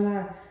sure I'm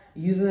not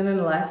using an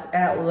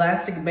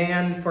elastic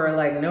band for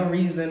like no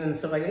reason and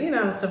stuff like that, you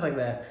know, stuff like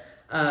that.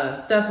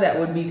 Stuff that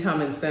would be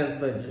common sense,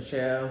 but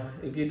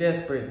if you're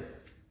desperate,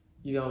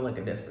 you're gonna look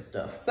at desperate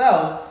stuff.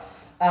 So,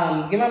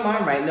 get my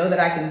mind right, know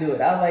that I can do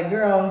it. I was like,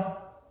 girl,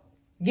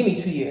 give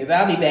me 2 years,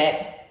 I'll be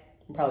back.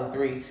 Probably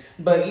 3,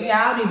 but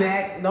yeah, I'll be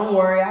back. Don't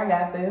worry, I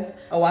got this.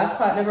 A watch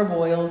pot never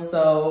boils,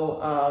 so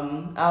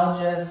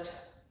I'll just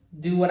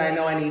do what I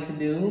know I need to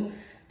do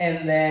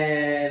and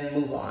then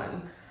move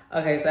on.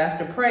 Okay, so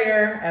after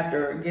prayer,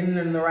 after getting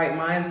in the right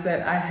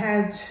mindset, I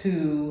had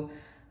to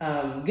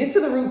get to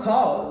the root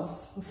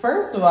cause.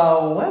 First of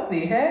all, what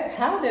the heck?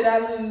 How did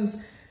I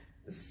lose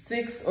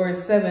 6 or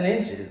 7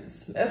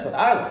 inches? That's what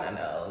I want to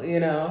know, you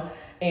know?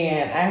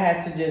 And I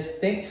had to just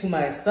think to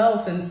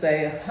myself and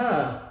say,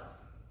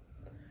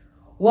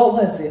 what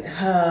was it?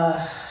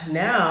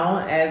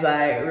 Now, as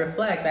I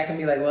reflect, I can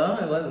be like, well,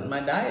 it wasn't, my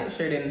diet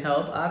sure didn't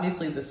help.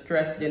 Obviously, the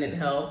stress didn't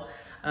help.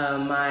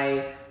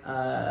 My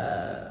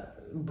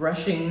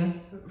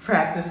brushing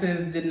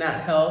practices did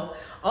not help.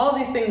 All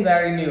these things I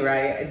already knew,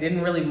 right? I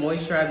didn't really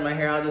moisturize my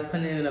hair. I was just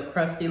putting it in a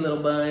crusty little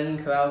bun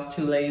because I was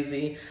too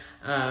lazy.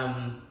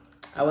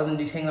 I wasn't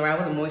detangling, I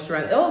wasn't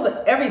moisturizing. Oh,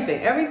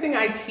 everything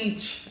I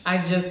teach,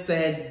 I just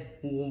said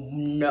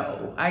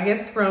no. I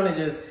guess Corona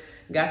just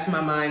got to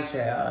my mind,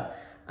 child.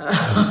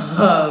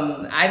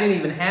 I didn't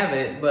even have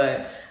it,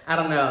 but I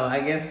don't know. I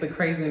guess the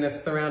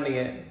craziness surrounding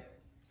it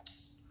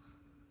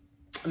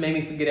made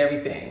me forget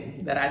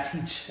everything that I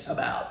teach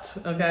about.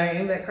 Okay,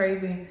 ain't that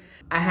crazy?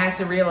 I had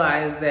to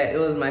realize that it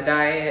was my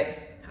diet.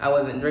 I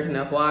wasn't drinking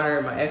enough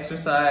water, my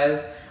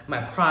exercise,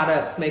 my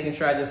products, making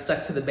sure I just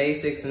stuck to the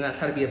basics and not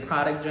try to be a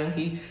product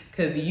junkie,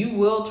 because you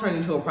will turn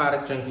into a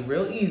product junkie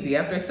real easy.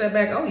 After a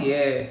setback, oh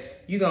yeah,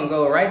 you're gonna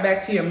go right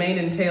back to your mane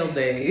and tail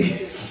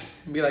days.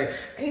 Be like,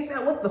 ain't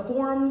that what the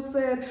forums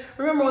said?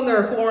 Remember when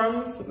there were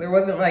forums? There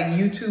wasn't like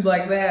YouTube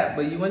like that,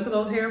 but you went to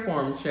those hair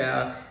forums,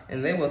 child,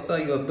 and they will sell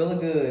you a bill of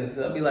goods.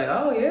 They'll be like,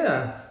 oh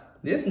yeah,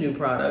 this new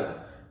product,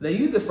 they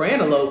use it for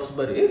antelopes,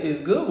 but it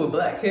is good with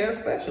black hair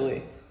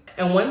especially.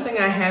 And one thing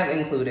I have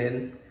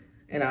included,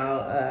 and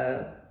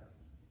I'll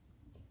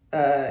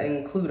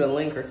include a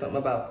link or something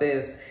about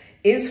this,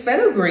 is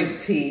fenugreek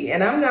tea.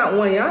 And I'm not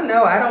one, y'all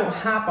know I don't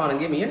hop on and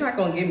give me, you're not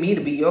gonna get me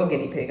to be your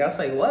guinea pig. I'll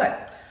tell you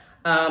what.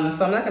 So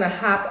I'm not gonna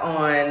hop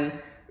on,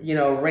 you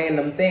know,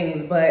 random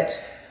things, but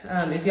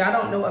if y'all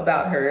don't know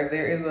about her,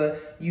 there is a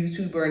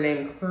YouTuber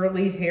named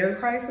Curly Hair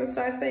Crisis,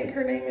 I think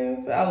her name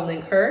is. I'll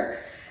link her.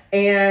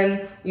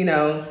 And, you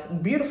know,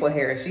 beautiful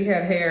hair. She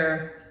had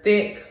hair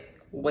thick,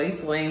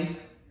 waist length,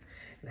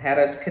 had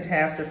a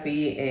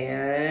catastrophe,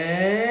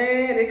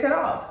 and it cut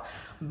off.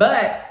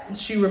 But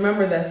she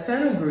remembered that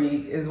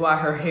fenugreek is why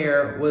her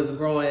hair was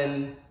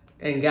growing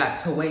and got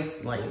to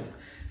waist length.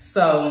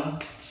 So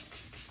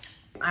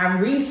I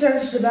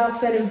researched about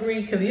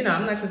fenugreek because, you know,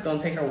 I'm not just going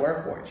to take her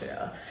word for it,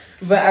 y'all.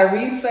 But I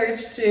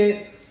researched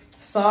it,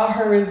 saw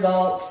her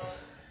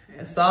results,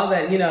 and saw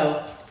that, you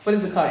know, what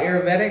is it called?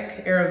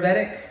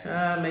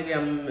 Ayurvedic? Maybe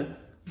I'm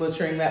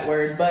butchering that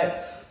word,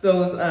 but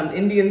those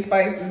Indian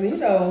spices, you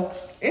know,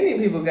 Indian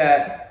people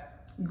got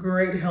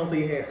great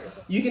healthy hair.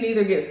 You can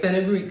either get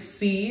fenugreek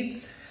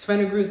seeds.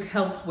 Fenugreek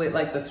helps with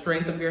like the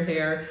strength of your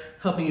hair,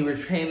 helping you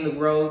retain the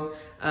growth,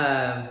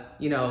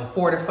 you know,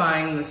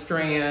 fortifying the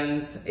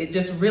strands. It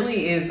just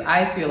really is,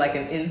 I feel like,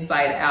 an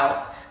inside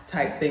out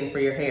type thing for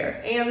your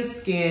hair and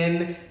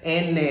skin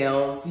and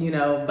nails, you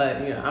know,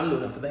 but you know, I'm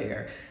doing it for the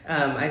hair.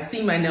 I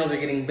see my nails are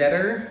getting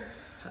better.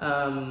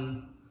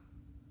 And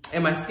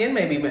my skin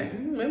maybe my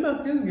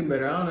skin's getting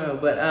better, I don't know.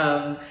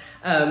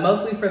 But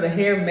mostly for the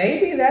hair,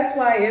 maybe that's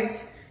why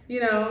it's, you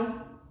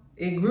know,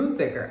 it grew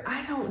thicker.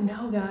 I don't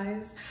know,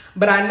 guys.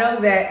 But I know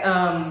that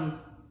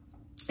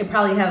it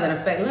probably has an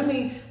effect. Let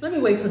me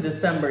wait till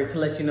December to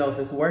let you know if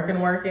it's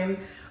working.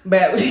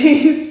 But at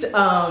least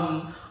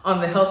on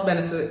the health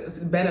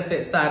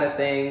benefit side of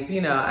things,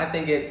 you know, I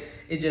think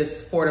it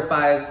just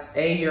fortifies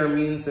A, your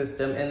immune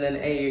system, and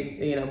then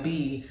you know,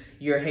 B,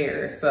 your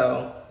hair.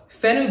 So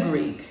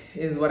fenugreek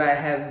is what I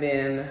have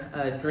been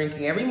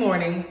drinking every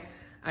morning.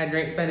 I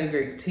drink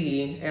fenugreek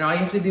tea, and all you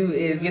have to do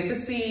is get the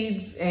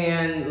seeds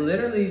and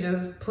literally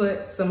just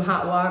put some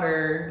hot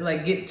water,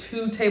 like get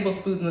 2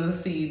 tablespoons of the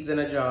seeds in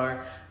a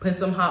jar, put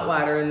some hot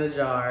water in the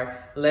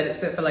jar, let it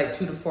sit for like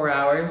 2 to 4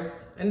 hours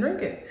and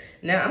drink it.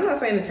 Now, I'm not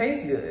saying it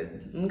tastes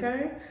good,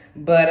 okay?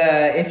 But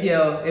if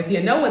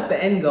you know what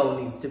the end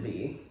goal needs to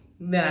be,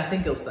 then I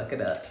think you'll suck it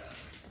up.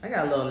 I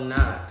got a little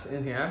knot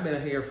in here. I've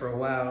been here for a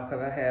while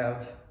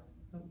because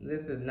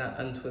this is not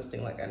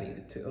untwisting like I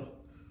needed to.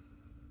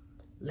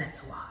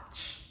 Let's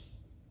watch.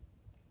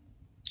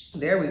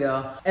 There we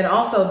go. And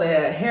also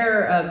the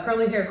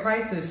Curly Hair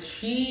Crisis,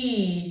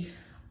 she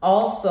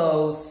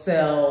also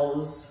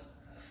sells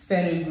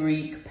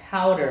fenugreek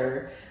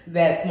powder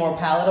that's more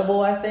palatable,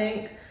 I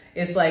think.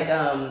 It's like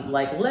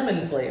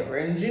lemon flavor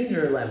and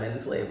ginger lemon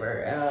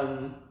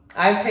flavor.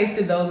 I've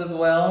tasted those as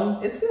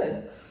well. It's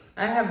good.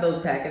 I have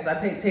those packets.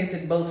 I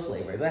tasted both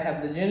flavors. I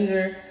have the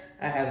ginger,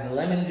 I have the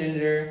lemon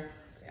ginger.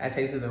 I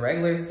tasted the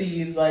regular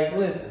seeds. Like,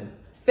 listen,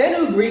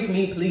 fenugreek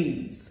me,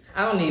 please.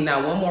 I don't need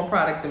not one more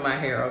product in my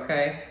hair,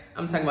 okay?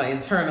 I'm talking about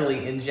internally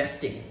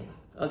ingesting,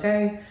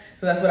 okay?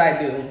 So that's what I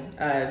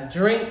do.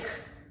 Drink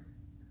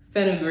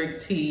fenugreek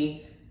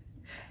tea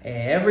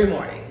every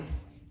morning.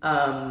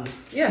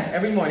 Yeah,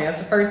 every morning. That's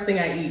the first thing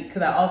I eat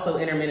because I also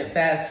intermittent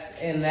fast,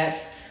 and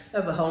that's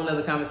a whole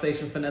nother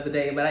conversation for another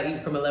day, but I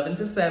eat from 11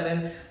 to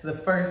 7. The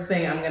first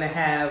thing I'm gonna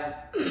have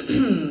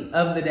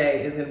of the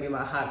day is gonna be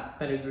my hot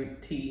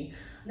fenugreek tea.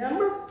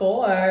 Number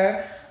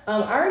 4, I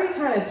already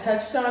kind of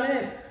touched on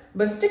it,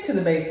 but stick to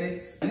the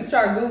basics. You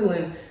start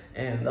Googling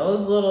and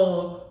those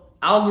little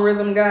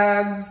algorithm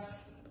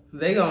gods,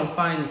 they gonna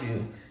find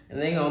you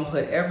and they gonna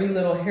put every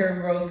little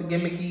hair growth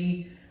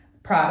gimmicky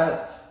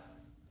product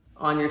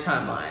on your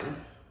timeline.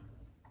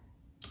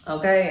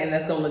 Okay, and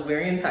that's gonna look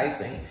very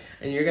enticing.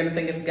 And you're gonna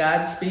think it's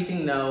God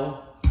speaking.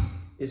 No,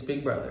 it's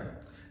Big Brother.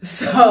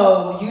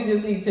 So you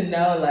just need to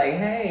know, like,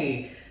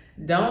 hey,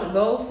 don't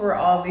go for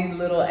all these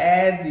little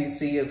ads you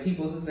see of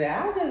people who say,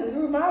 I just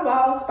grew my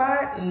bald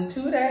spot in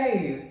 2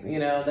 days. You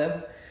know,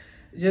 that's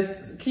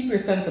just keep your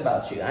sense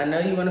about you. I know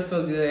you want to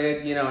feel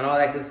good, you know, and all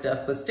that good stuff,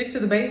 but stick to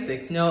the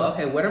basics. Know,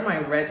 okay, what are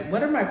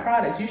my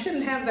products? You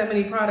shouldn't have that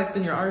many products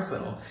in your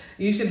arsenal.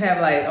 You should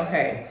have like,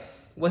 okay,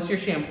 what's your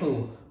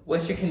shampoo?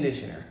 What's your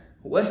conditioner?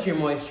 What's your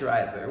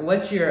moisturizer?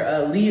 What's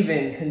your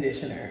leave-in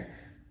conditioner?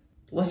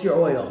 What's your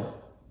oil?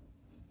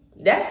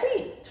 That's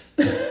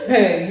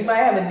it. You might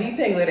have a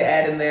detangler to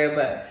add in there,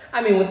 but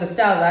I mean, with the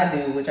styles I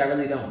do, which I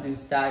really don't do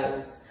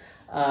styles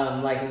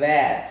like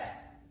that,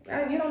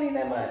 you don't need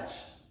that much.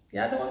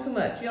 Y'all doing too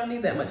much. You don't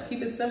need that much.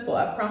 Keep it simple.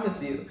 I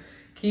promise you.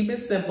 Keep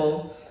it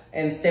simple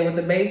and stay with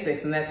the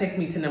basics. And that takes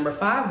me to number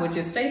 5, which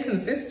is stay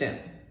consistent.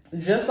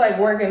 Just like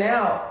working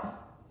out,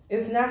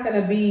 it's not going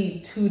to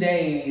be 2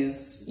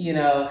 days. You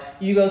know,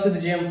 you go to the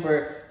gym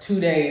for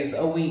 2 days,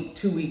 a week,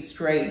 2 weeks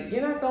straight.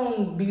 You're not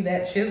going to be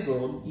that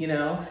chiseled, you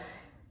know.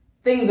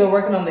 Things are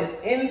working on the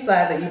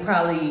inside that you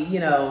probably, you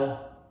know,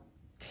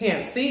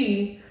 can't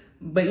see,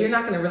 but you're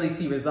not going to really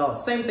see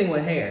results. Same thing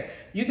with hair.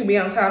 You can be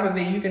on top of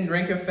it. You can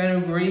drink your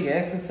fenugreek,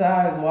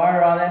 exercise,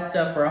 water, all that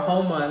stuff for a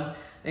whole month,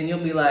 and you'll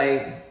be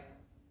like,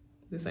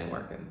 this ain't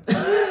working.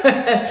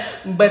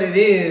 But it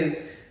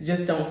is.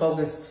 Just don't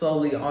focus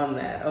solely on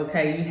that,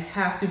 okay? You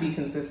have to be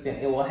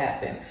consistent. It will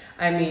happen.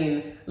 I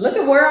mean, look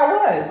at where I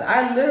was.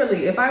 I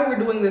literally, if I were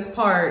doing this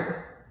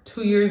part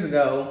 2 years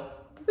ago,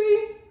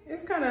 see,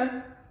 it's kind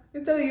of,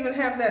 it doesn't even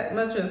have that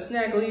much of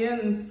snaggly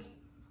ends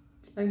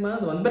like my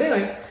other one. But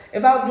anyway,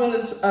 if I was doing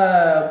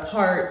this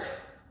part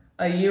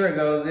a year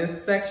ago,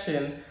 this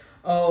section,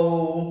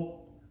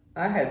 oh,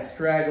 I had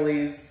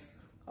stragglies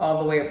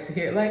all the way up to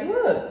here. Like,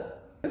 look,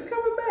 it's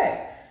coming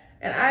back.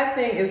 And I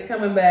think it's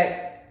coming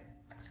back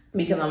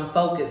because I'm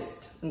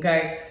focused,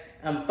 okay?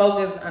 I'm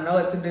focused, I know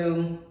what to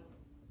do,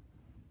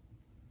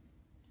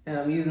 and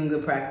I'm using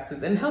good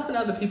practices and helping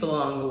other people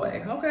along the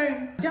way,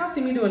 okay? Y'all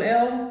see me do an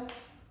L?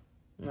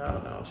 I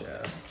don't know,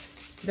 child.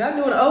 Y'all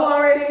do an O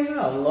already?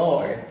 Oh,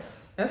 Lord.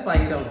 That's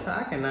why you don't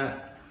talk and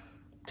not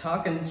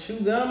talk and chew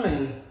gum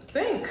and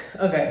think.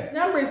 Okay,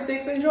 number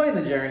 6, enjoy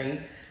the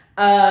journey.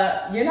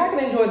 You're not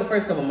gonna enjoy the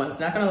first couple months,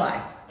 not gonna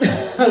lie.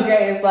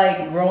 Okay, it's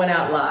like growing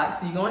out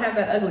locks. You're gonna have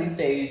that ugly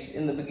stage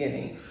in the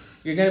beginning.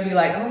 You're gonna be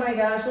like, oh my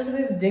gosh, look at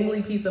this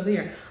dingly piece up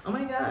here. Oh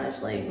my gosh,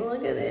 like,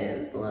 look at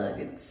this, look,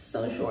 it's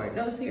so short.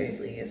 No,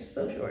 seriously, it's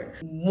so short.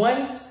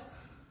 Once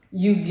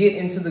you get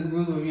into the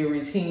groove of your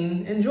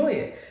routine, enjoy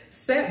it.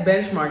 Set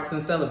benchmarks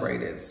and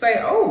celebrate it. Say,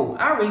 oh,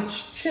 I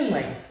reached chin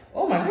length.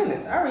 Oh my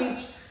goodness, I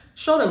reached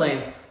shoulder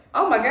length.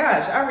 Oh my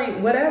gosh, I reached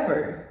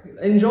whatever.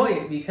 Enjoy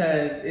it,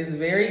 because it's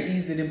very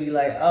easy to be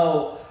like,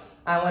 oh,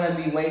 I want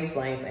to be waist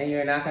length, and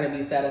you're not going to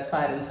be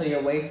satisfied until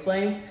you're waist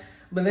length,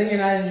 but then you're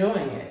not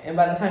enjoying it. And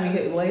by the time you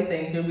hit waist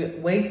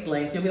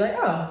length, you'll be like,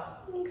 oh,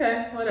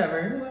 okay,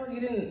 whatever. Well,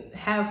 you didn't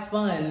have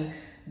fun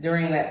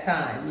during that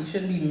time. You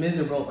shouldn't be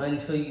miserable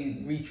until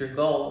you reach your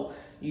goal.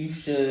 You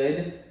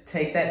should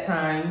take that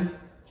time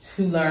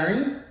to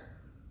learn,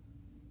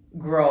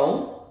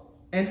 grow,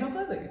 and help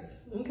others,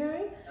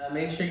 okay?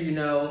 Make sure you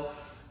know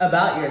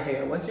about your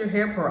hair. What's your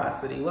hair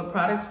porosity? What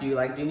products do you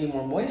like? Do you need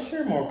more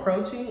moisture, more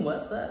protein?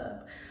 What's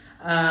up?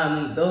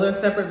 Those are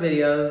separate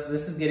videos.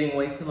 This is getting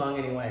way too long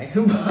anyway,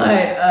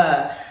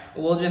 but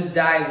we'll just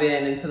dive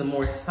into the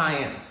more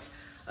science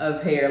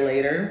of hair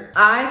later.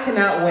 I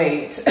cannot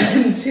wait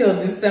until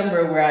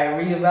December where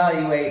I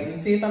reevaluate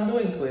and see if I'm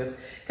doing twists.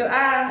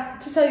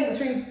 Because to tell you the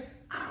truth,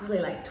 I don't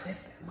really like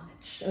twists that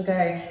much,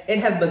 okay? It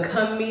has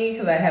become me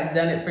because I have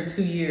done it for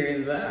 2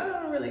 years, but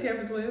I don't really care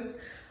for twists.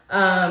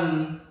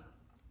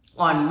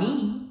 On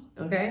me,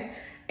 okay?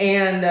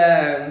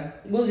 And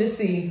we'll just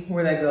see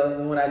where that goes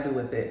and what I do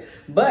with it.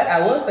 But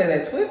I will say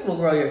that twists will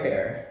grow your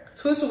hair.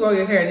 Twists will grow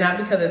your hair, not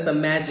because it's a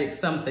magic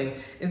something.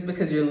 It's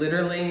because you're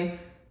literally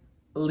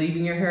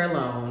leaving your hair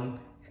alone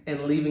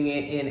and leaving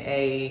it in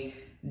a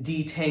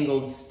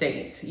detangled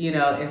state. You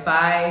know, if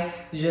I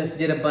just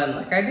did a bun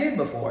like I did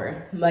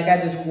before, like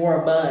I just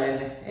wore a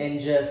bun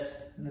and just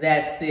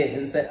that's it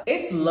and said,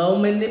 it's low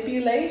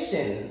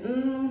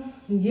manipulation.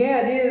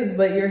 Yeah, it is,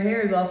 but your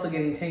hair is also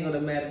getting tangled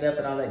and matted up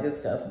and all that good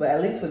stuff. But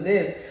at least with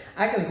this,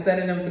 I can set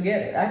it and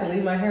forget it. I can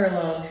leave my hair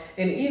alone.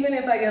 And even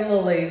if I get a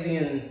little lazy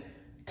and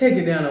take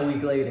it down a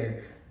week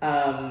later,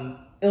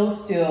 it'll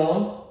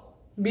still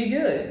be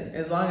good.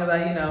 As long as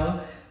I, you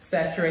know,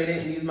 saturate it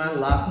and use my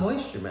lock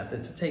moisture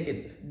method to take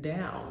it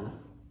down.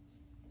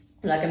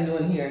 Like I'm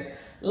doing here.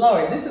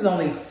 Lord, this is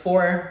only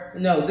 4,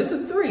 no, this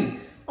is 3.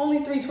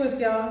 Only 3 twists,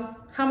 y'all.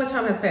 How much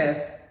time has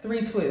passed?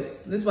 3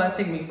 twists. This is why it's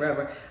taking me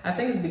forever. I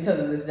think it's because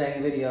of this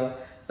dang video.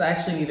 So I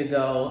actually need to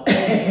go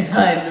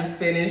and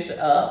finish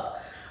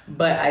up.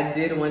 But I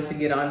did want to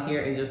get on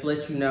here and just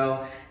let you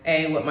know,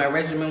 A, what my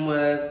regimen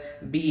was,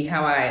 B,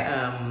 how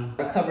I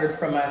recovered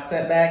from my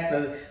setback,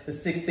 the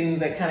 6 things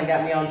that kind of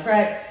got me on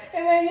track.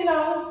 And then, you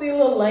know, see a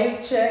little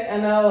length check. I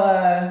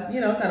know,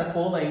 you know, it's not a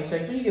full length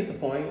check, but you get the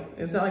point.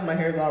 It's not like my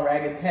hair's all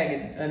ragged,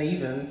 tagged,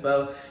 uneven.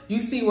 So you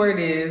see where it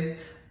is.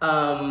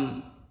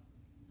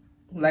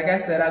 Like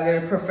I said, I'll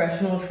get a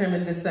professional trim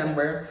in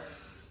December.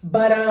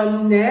 But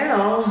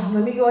now,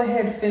 let me go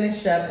ahead and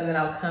finish up and then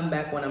I'll come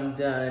back when I'm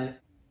done.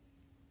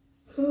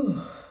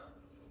 Whew.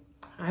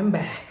 I'm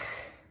back.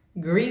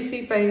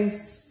 Greasy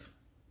face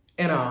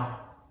and all.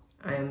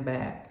 I am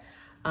back.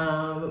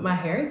 My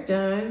hair is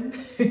done.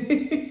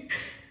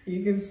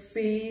 You can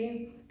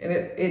see, and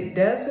it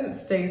doesn't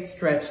stay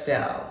stretched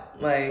out.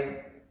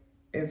 Like,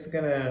 it's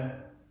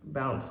gonna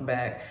bounce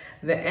back.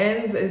 The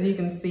ends, as you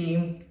can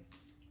see,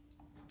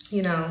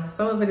 you know,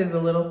 some of it is a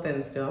little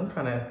thin still. I'm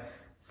trying to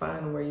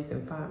find where you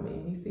can find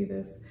me. You see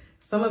this?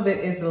 Some of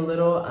it is a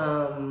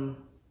little,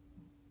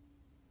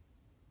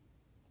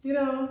 you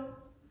know,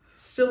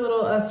 still a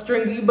little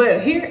stringy,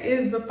 but here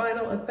is the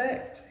final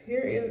effect.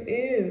 Here it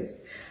is.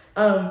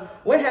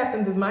 What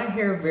happens is my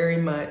hair very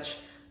much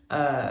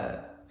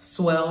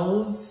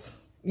swells,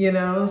 you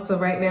know, so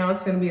right now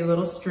it's gonna be a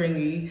little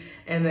stringy,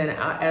 and then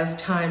as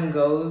time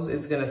goes,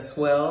 it's gonna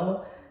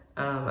swell.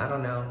 I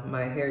don't know,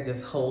 my hair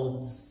just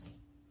holds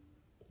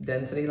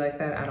density like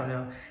that, I don't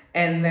know.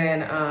 And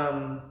then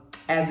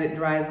as it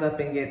dries up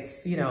and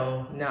gets, you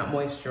know, not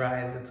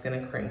moisturized, it's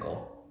gonna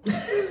crinkle.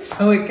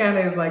 So it kind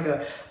of is like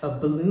a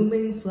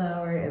blooming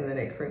flower, and then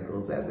it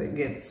crinkles as it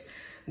gets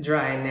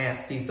dry and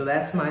nasty. So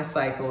that's my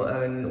cycle,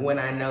 and when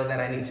I know that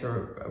I need to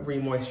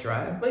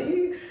re-moisturize. But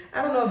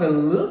I don't know if it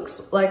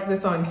looks like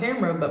this on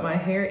camera, but my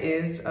hair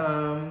is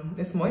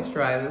it's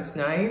moisturized. It's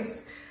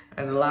nice.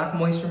 And the lock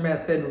moisture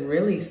method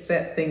really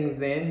set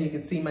things in. You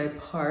can see my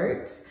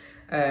parts.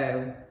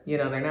 You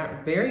know, they're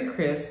not very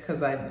crisp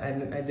because I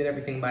did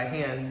everything by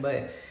hand,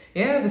 but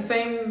yeah, the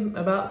same,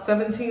 about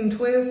 17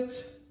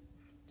 twists.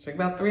 Took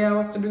about 3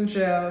 hours to do,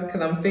 child, because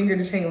I'm finger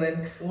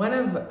detangling. One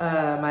of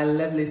my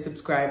lovely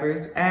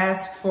subscribers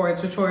asked for a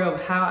tutorial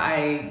of how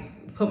I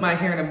put my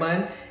hair in a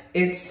bun.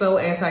 It's so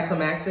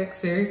anticlimactic,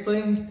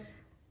 seriously.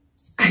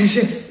 I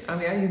use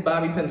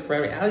bobby pins for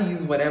everything. I'll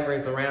use whatever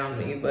is around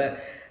me,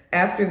 but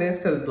after this,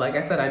 because like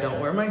I said, I don't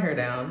wear my hair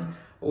down,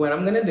 what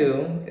I'm gonna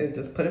do is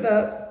just put it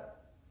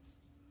up.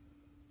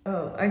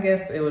 Oh, I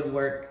guess it would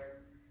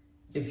work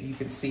if you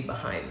could see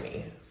behind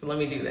me. So let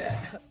me do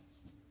that.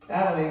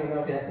 I don't even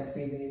know if y'all can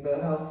see me,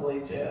 but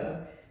hopefully,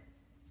 yeah.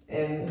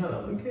 And hold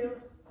on,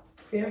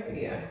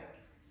 yeah.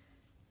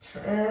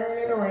 Turn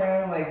it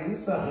around, like do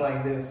something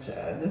like this,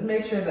 child. Just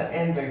make sure the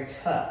ends are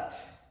tucked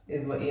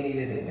is what you need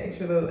to do. Make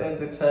sure those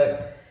ends are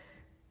tucked.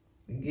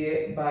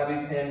 Get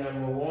bobby pin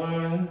number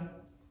 1.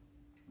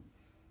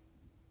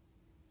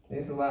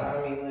 This is why,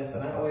 I mean,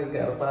 listen, I always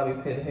got a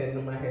bobby pin hidden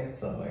in my head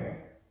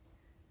somewhere.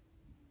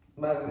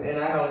 And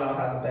I don't know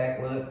how the back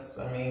looks.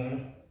 I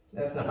mean,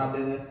 that's not my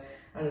business.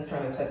 I'm just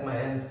trying to tuck my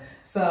ends.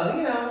 So,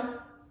 you know,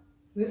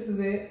 this is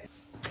it.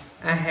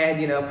 I had,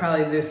 you know,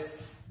 probably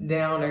this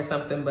down or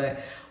something,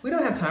 but we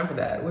don't have time for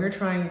that. We're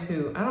trying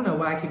to, I don't know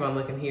why I keep on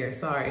looking here,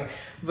 sorry,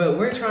 but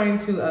we're trying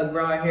to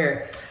grow our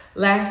hair.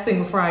 Last thing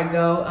before I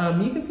go,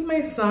 you can see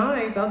my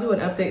sides. I'll do an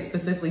update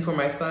specifically for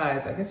my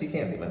sides. I guess you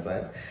can't see my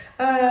sides.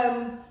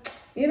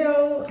 You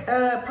know,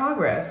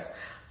 progress.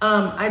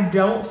 I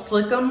don't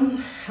slick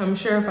them. I'm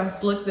sure if I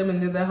slicked them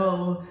and did that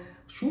whole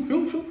shoop,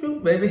 shoop, shoop,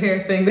 shoop, baby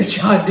hair thing that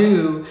y'all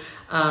do,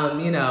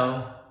 you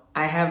know,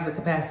 I have the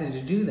capacity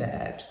to do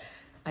that.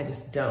 I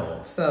just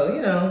don't. So,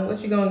 you know, what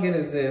you're gonna get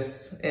is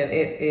this. And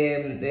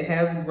it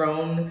has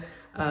grown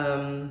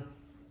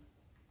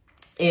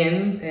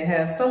it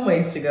has some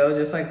ways to go,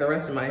 just like the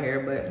rest of my hair,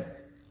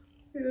 but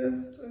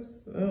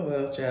oh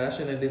well, child, I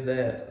shouldn't have did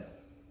that.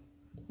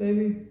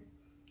 Baby,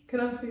 can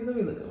I see? Let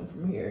me look at them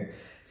from here.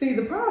 See,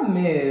 the problem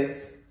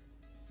is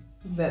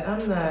that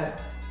I'm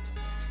not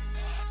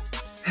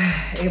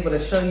able to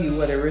show you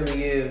what it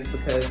really is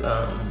because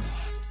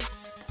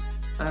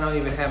I don't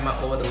even have my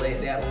oil to lay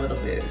it down a little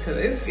bit because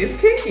it's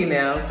kinky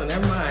now, so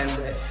never mind,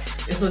 but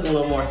it's looking a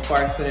little more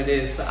sparse than it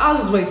is. So I'll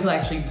just wait till I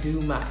actually do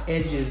my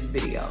edges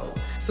video.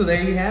 So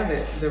there you have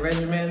it, the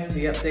regimen,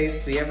 the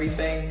updates, the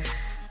everything.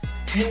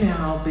 And now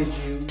I'll bid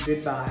you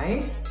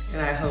goodbye,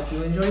 and I hope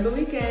you enjoy the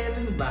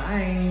weekend.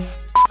 Bye.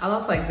 I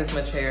lost like this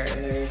much hair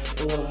and there's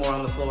a little more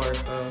on the floor,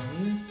 so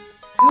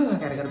I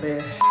gotta go to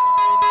bed.